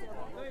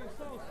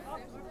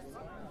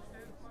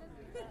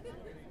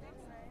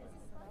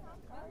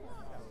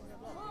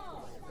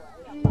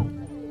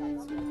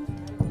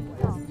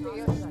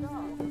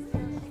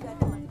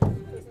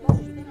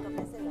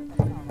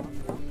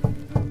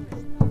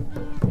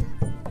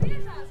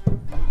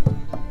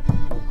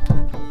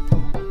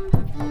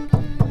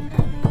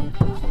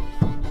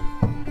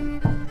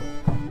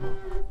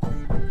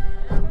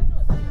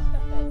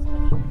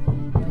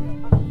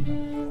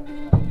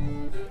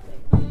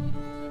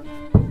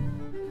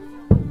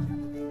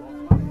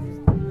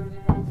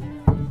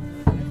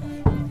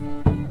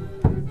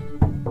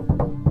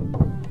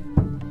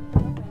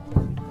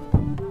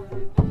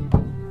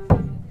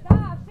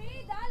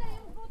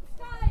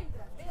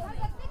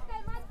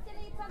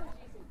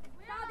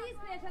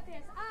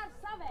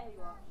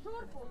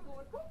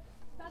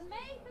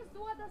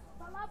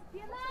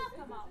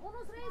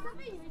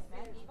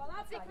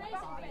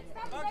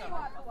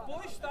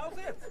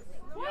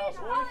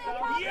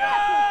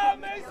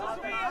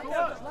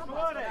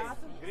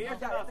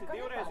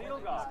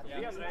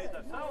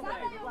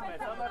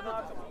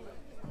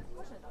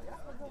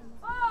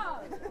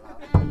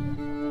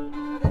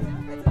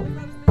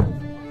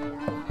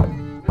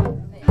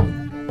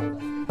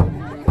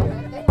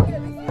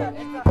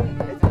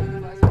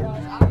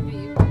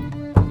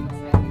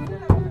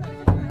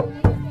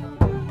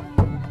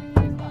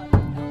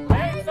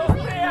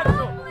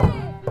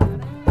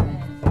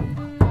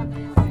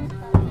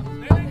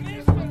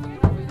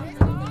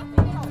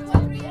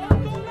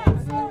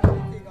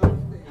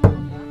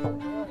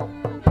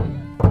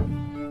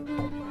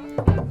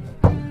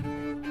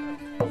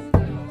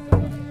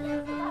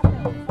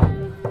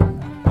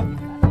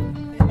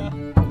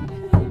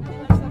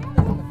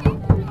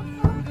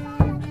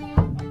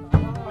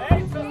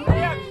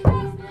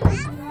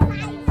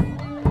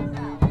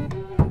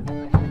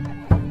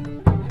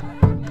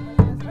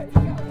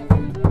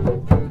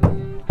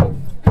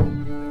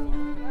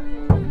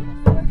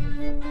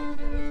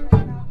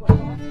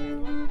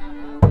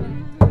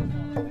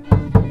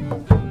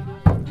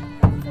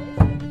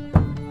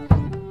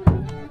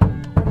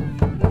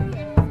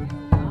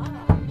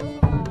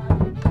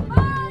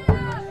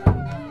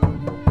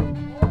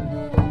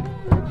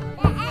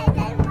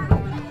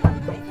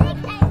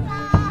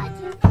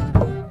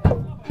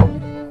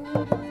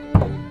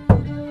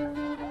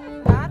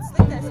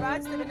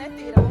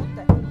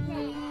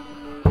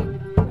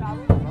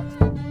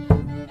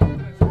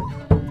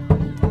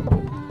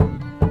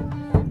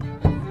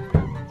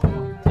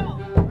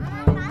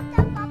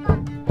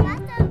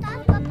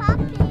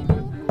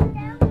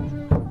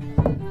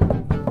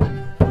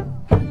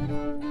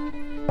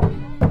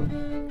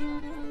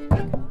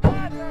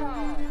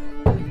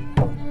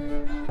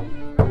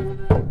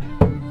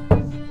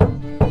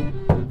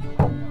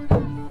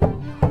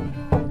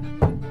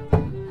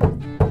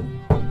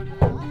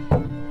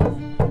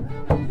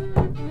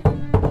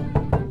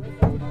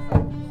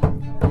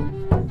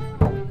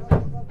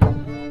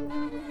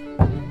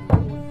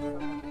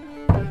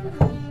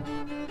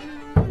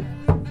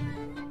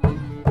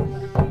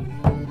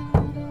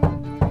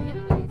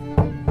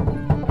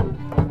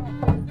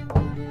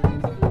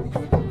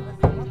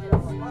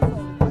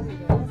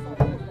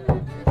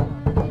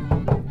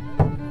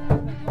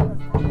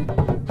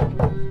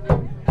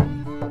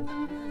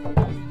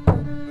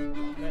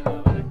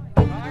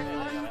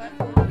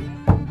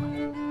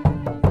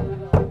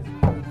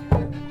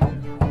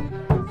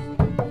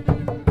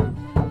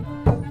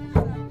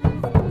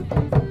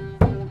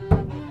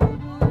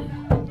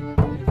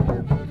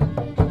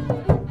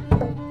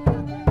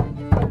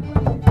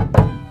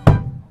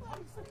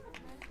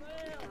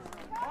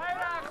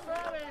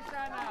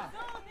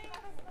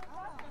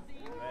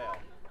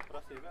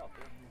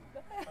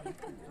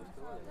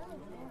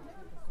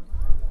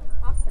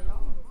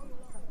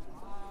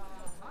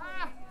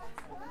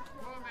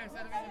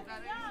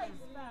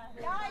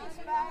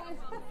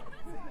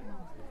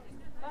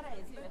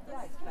 Pareizi, bet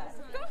jāizpēr.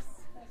 Kas?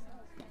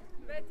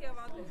 Bet jau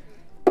atdod.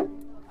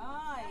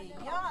 Ai,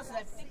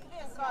 Jāzep, tik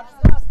vienkārši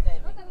tas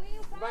tevi.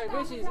 Vai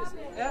višķīs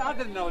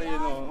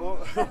adrenalīnu?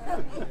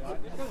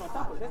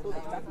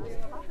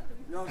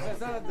 Jau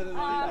es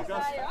adrenalīnu,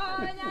 kas?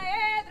 Jāņa,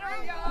 ēdru,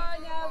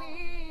 Jāņa,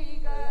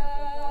 līga,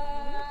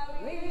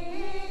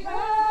 līga.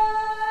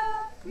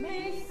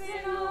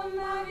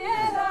 Misinuma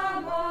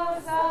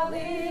viedamosa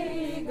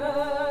līga,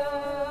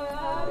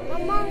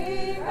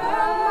 līga.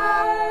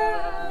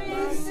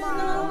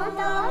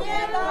 Misinuma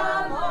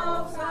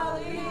viedamosa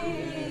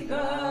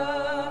līga,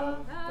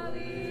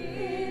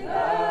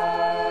 līga.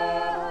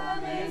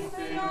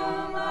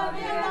 Misinuma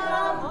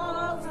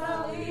viedamosa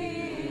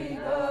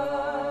līga.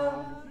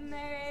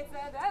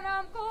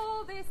 Necedenam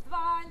kuldis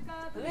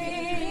tvaņkat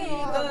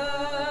līga,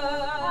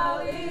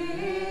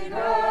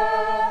 līga.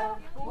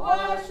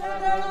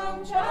 Pošaram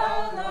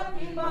čalna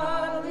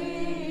kibar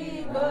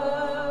līga,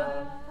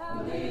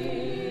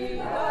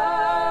 līga.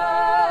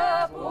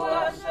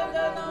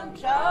 Pošaram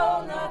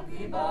čalna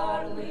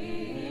kibar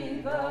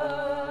līga,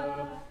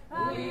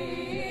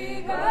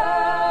 līga.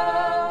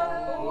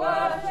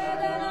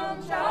 Pošaram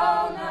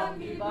čalna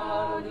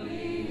kibar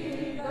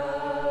līga.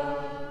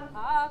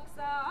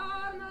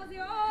 Aksarna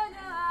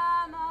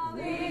zjoņama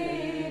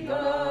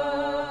līga,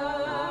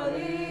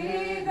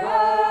 līga.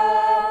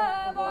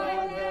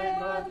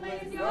 Vojtekot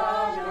līdz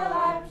joņa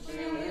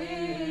lepši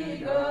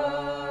līga,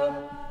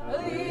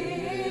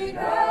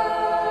 līga.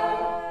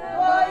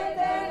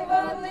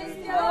 Vojtekot līdz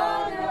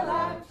joņa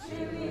lepši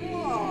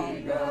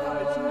līga,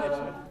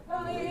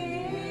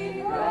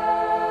 līga.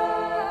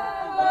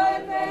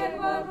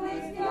 Vojtekot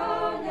līdz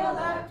joņa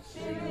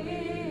lepši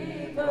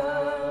līga,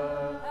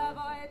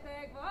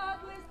 vojtekot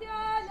līdz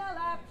joņa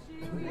lepši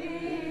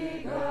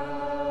līga,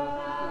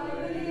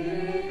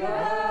 līga.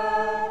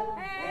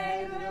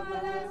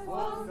 Eidrumanes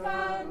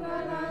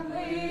puskanganan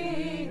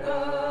līga,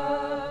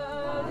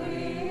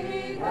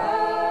 līga.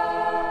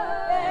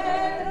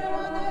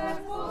 Eidrumanes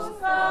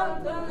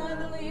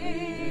puskanganan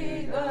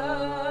līga,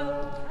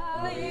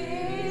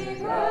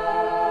 līga.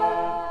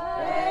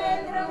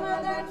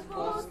 Eidrumanes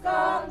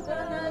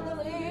puskanganan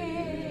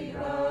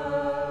līga.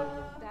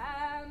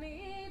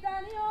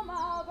 Tēmīdan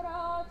jomā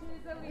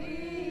braucis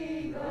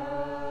līga,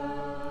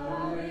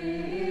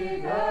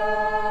 līga.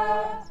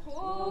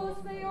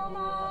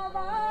 Pusjumā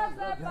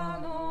vārza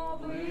panov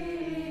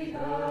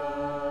līga,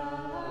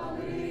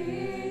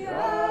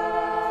 līga.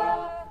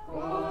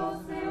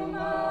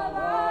 Pusjumā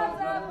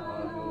vārza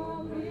panov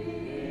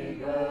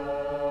līga,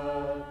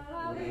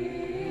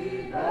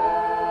 līga.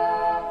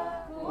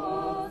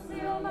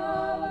 Pusjumā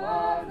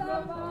vārza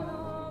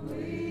panov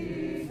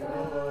līga.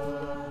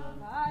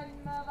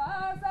 Kaļma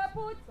vārza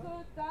puķku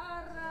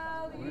tarra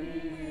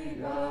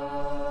līga,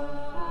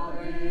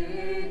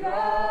 līga.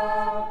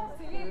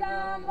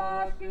 Sidām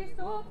vaški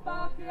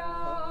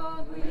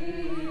stupakļām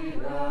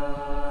līga,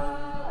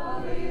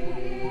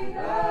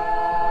 līga.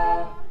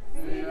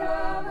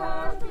 Sidām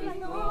vaški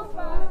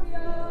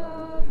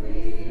stupakļām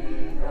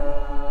līga,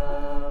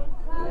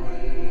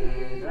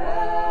 līga.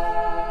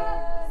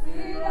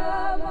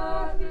 Sidām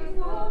vaški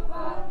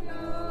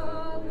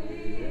stupakļām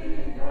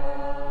līga.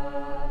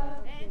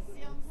 Es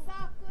jums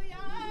saku,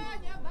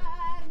 Jāņa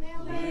bērni,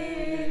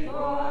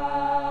 līgo,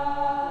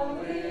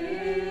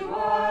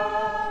 līgo.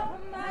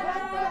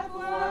 Metat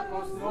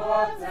kokus no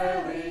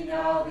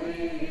celiņa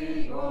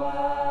līgo,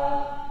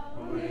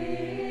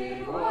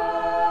 līgo.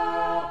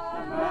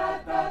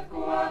 Metat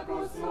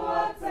kokus no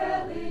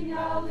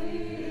celiņa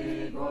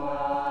līgo,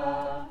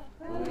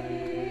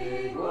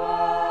 līgo.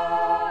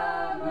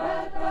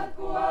 Metat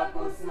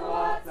kokus no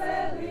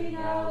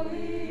celiņa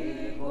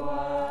līgo.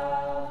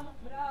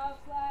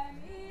 Brauc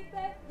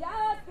laimīte,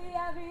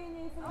 jāspie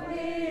viņas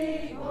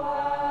līgo,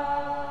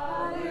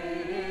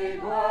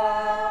 līgo.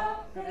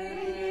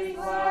 Krītis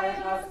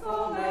laimas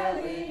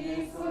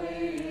kumeliņas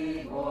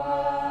līgo,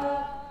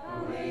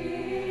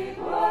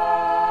 līgo.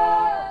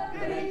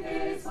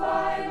 Krītis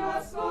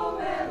laimas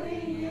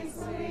kumeliņas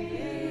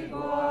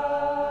līgo,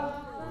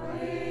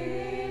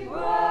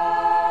 līgo.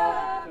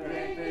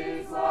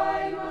 Krītis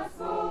laimas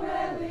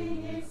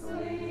kumeliņas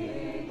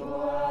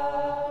līgo.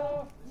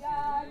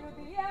 Jāņu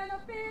dienu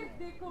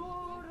pirti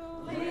kuru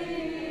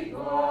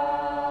līgo,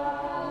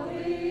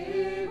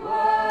 līgo.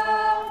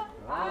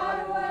 Ar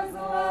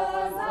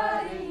ozola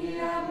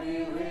zariņiem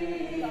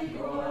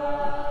līgo,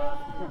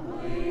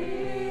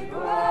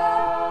 līgo.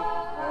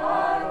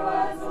 Ar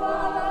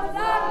ozola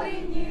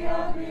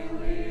zariņiem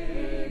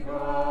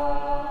līgo,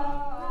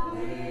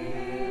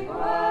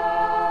 līgo.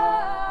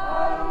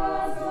 Ar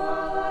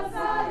ozola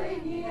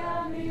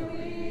zariņiem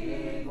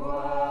līgo.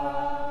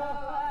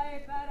 Vai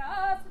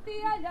parāds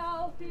tie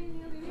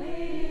ļautiņi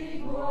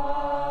līgo,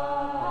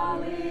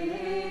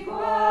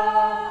 līgo.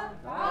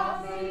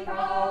 Kāsi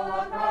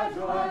kaula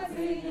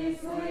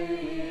kažociņis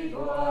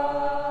līgo,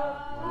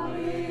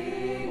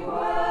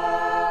 līgo.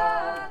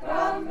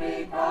 Kampi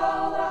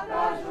kaula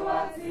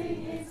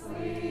kažociņis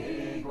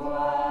līgo,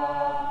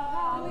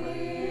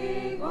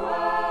 līgo.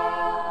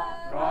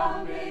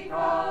 Kampi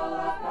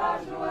kaula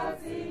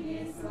kažociņis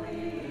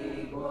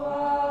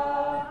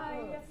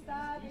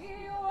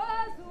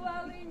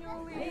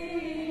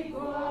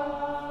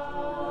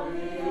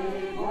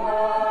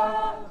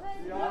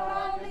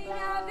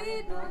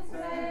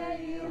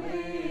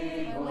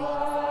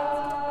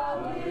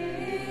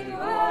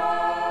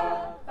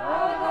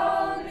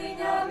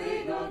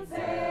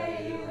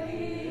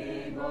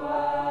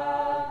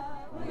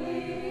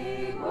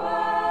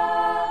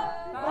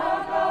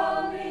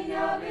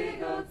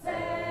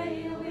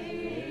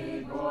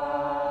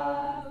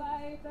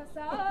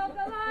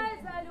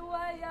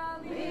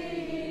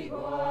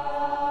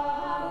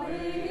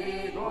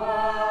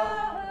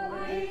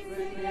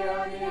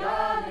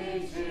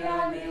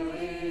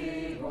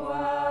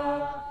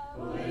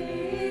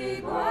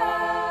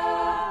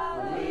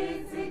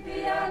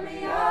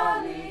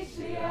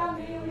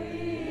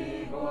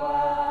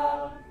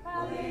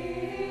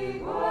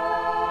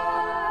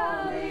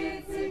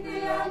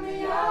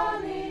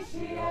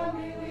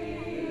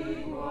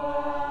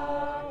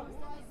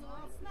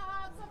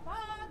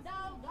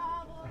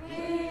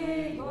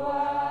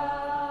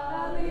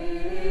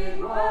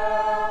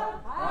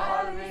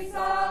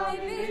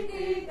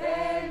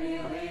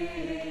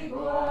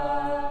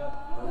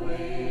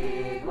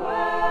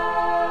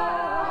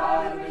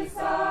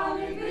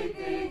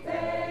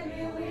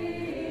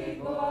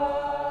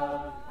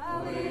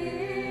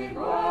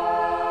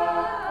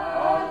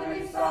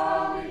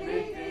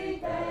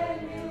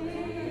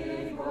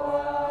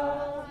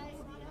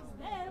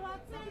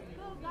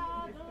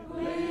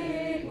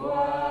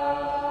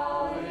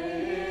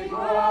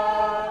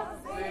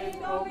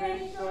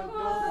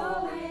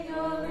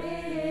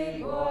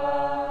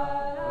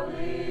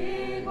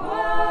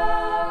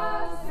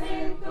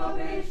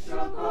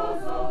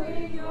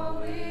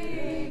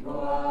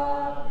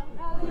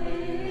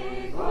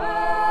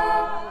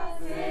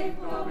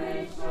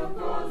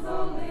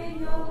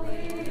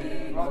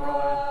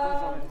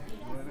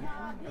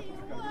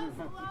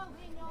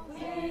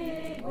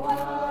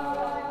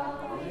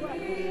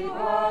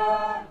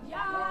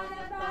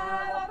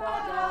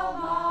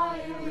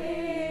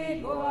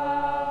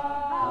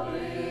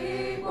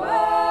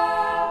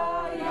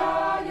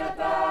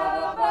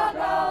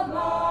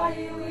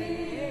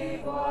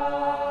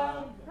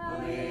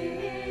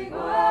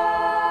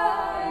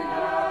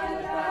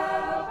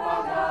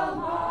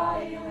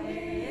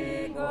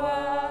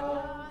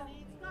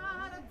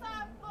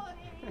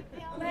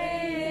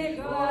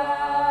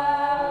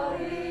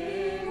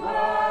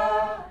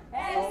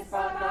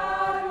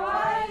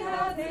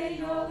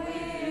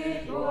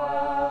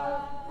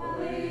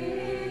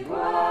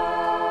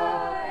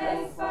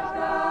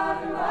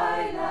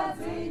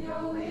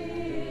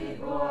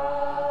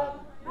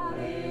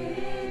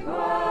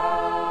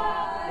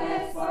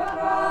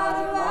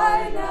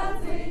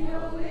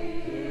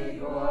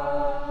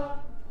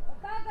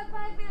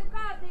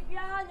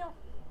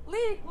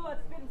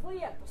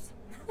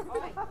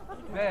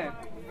Nē,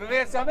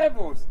 lietas jau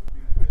nebūs.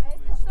 Mēs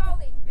taču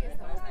saulīti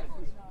piestāvām.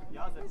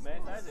 Jāzep,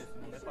 mēs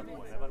aiziesim, mēs par ko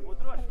nevar būt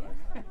droši, vai?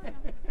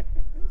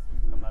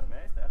 Kamēr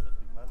mēs te esat,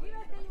 tikmēr līdzi.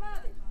 Ivetiņi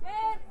vādi,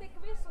 ķēr tik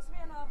visus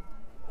vienā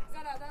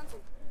garā danci.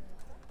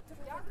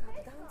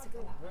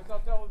 Mēs tā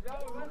tev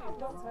ļauj vienīt.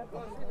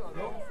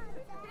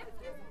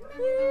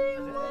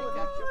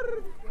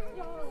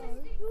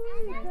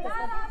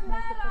 Tādās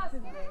mērās,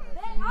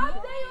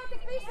 apdejo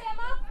tik visiem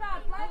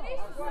apkārt, lai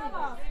visus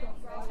savāstu.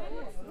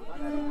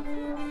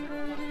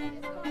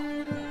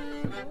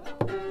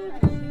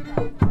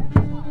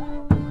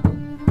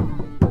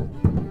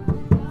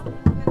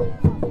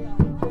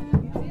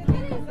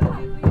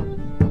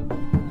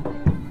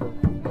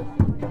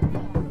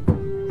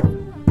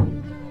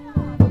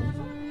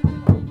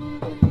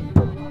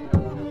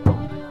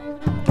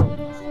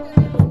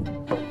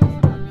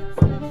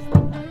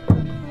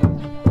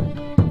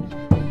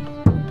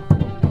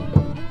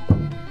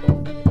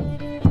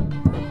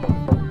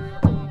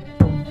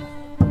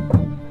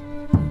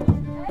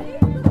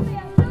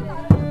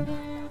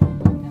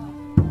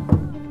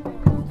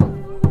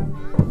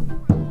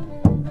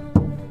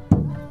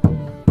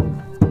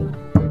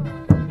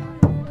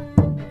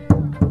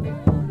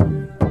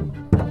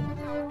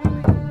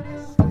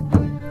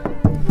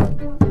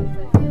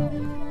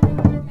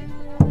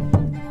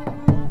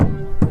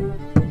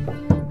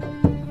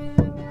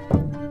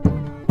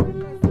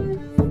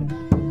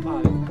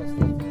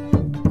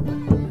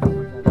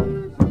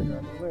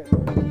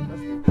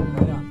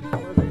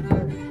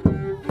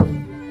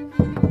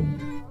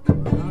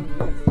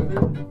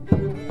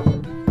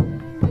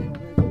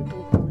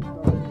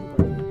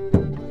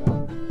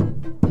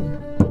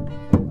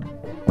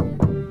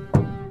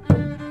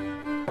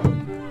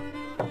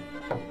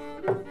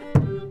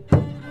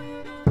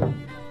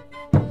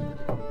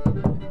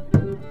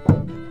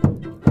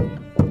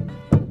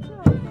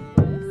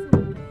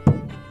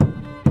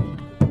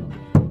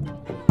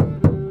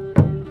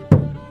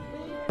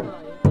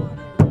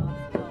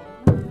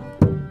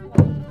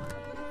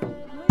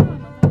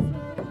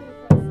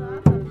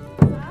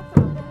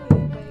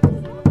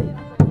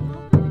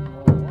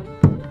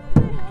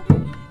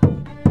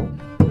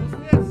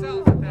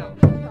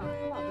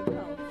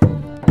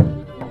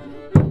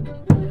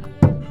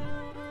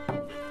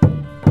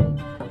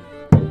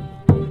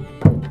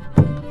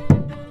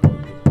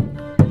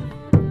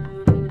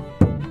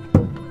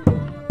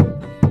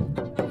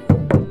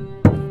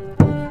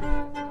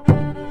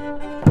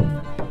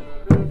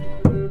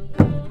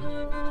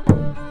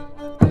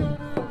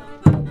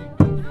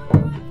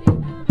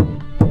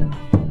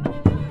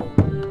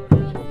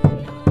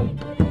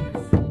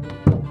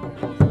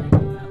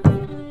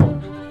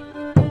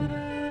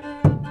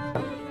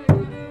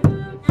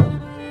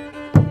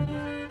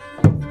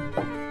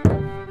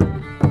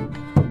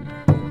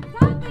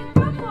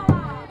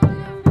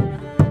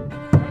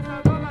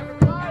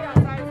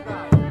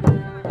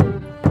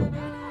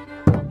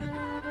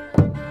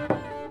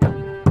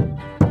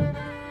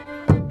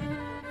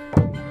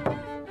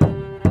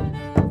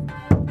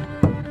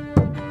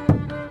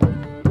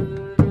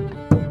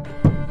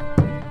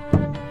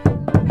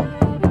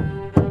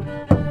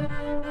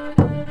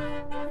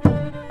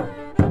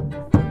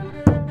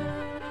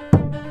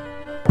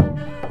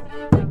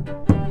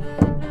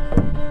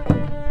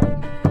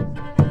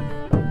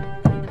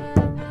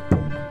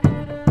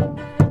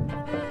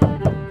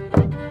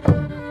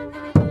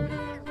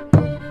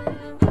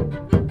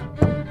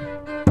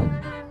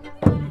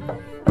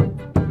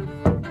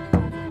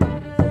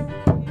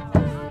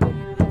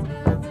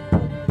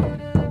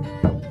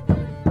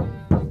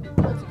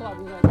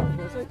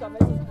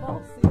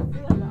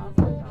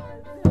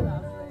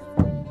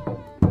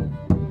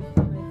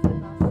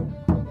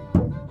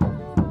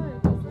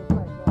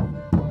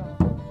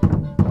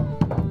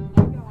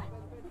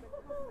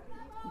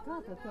 Kā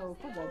tad tev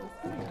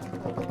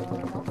pagājuši?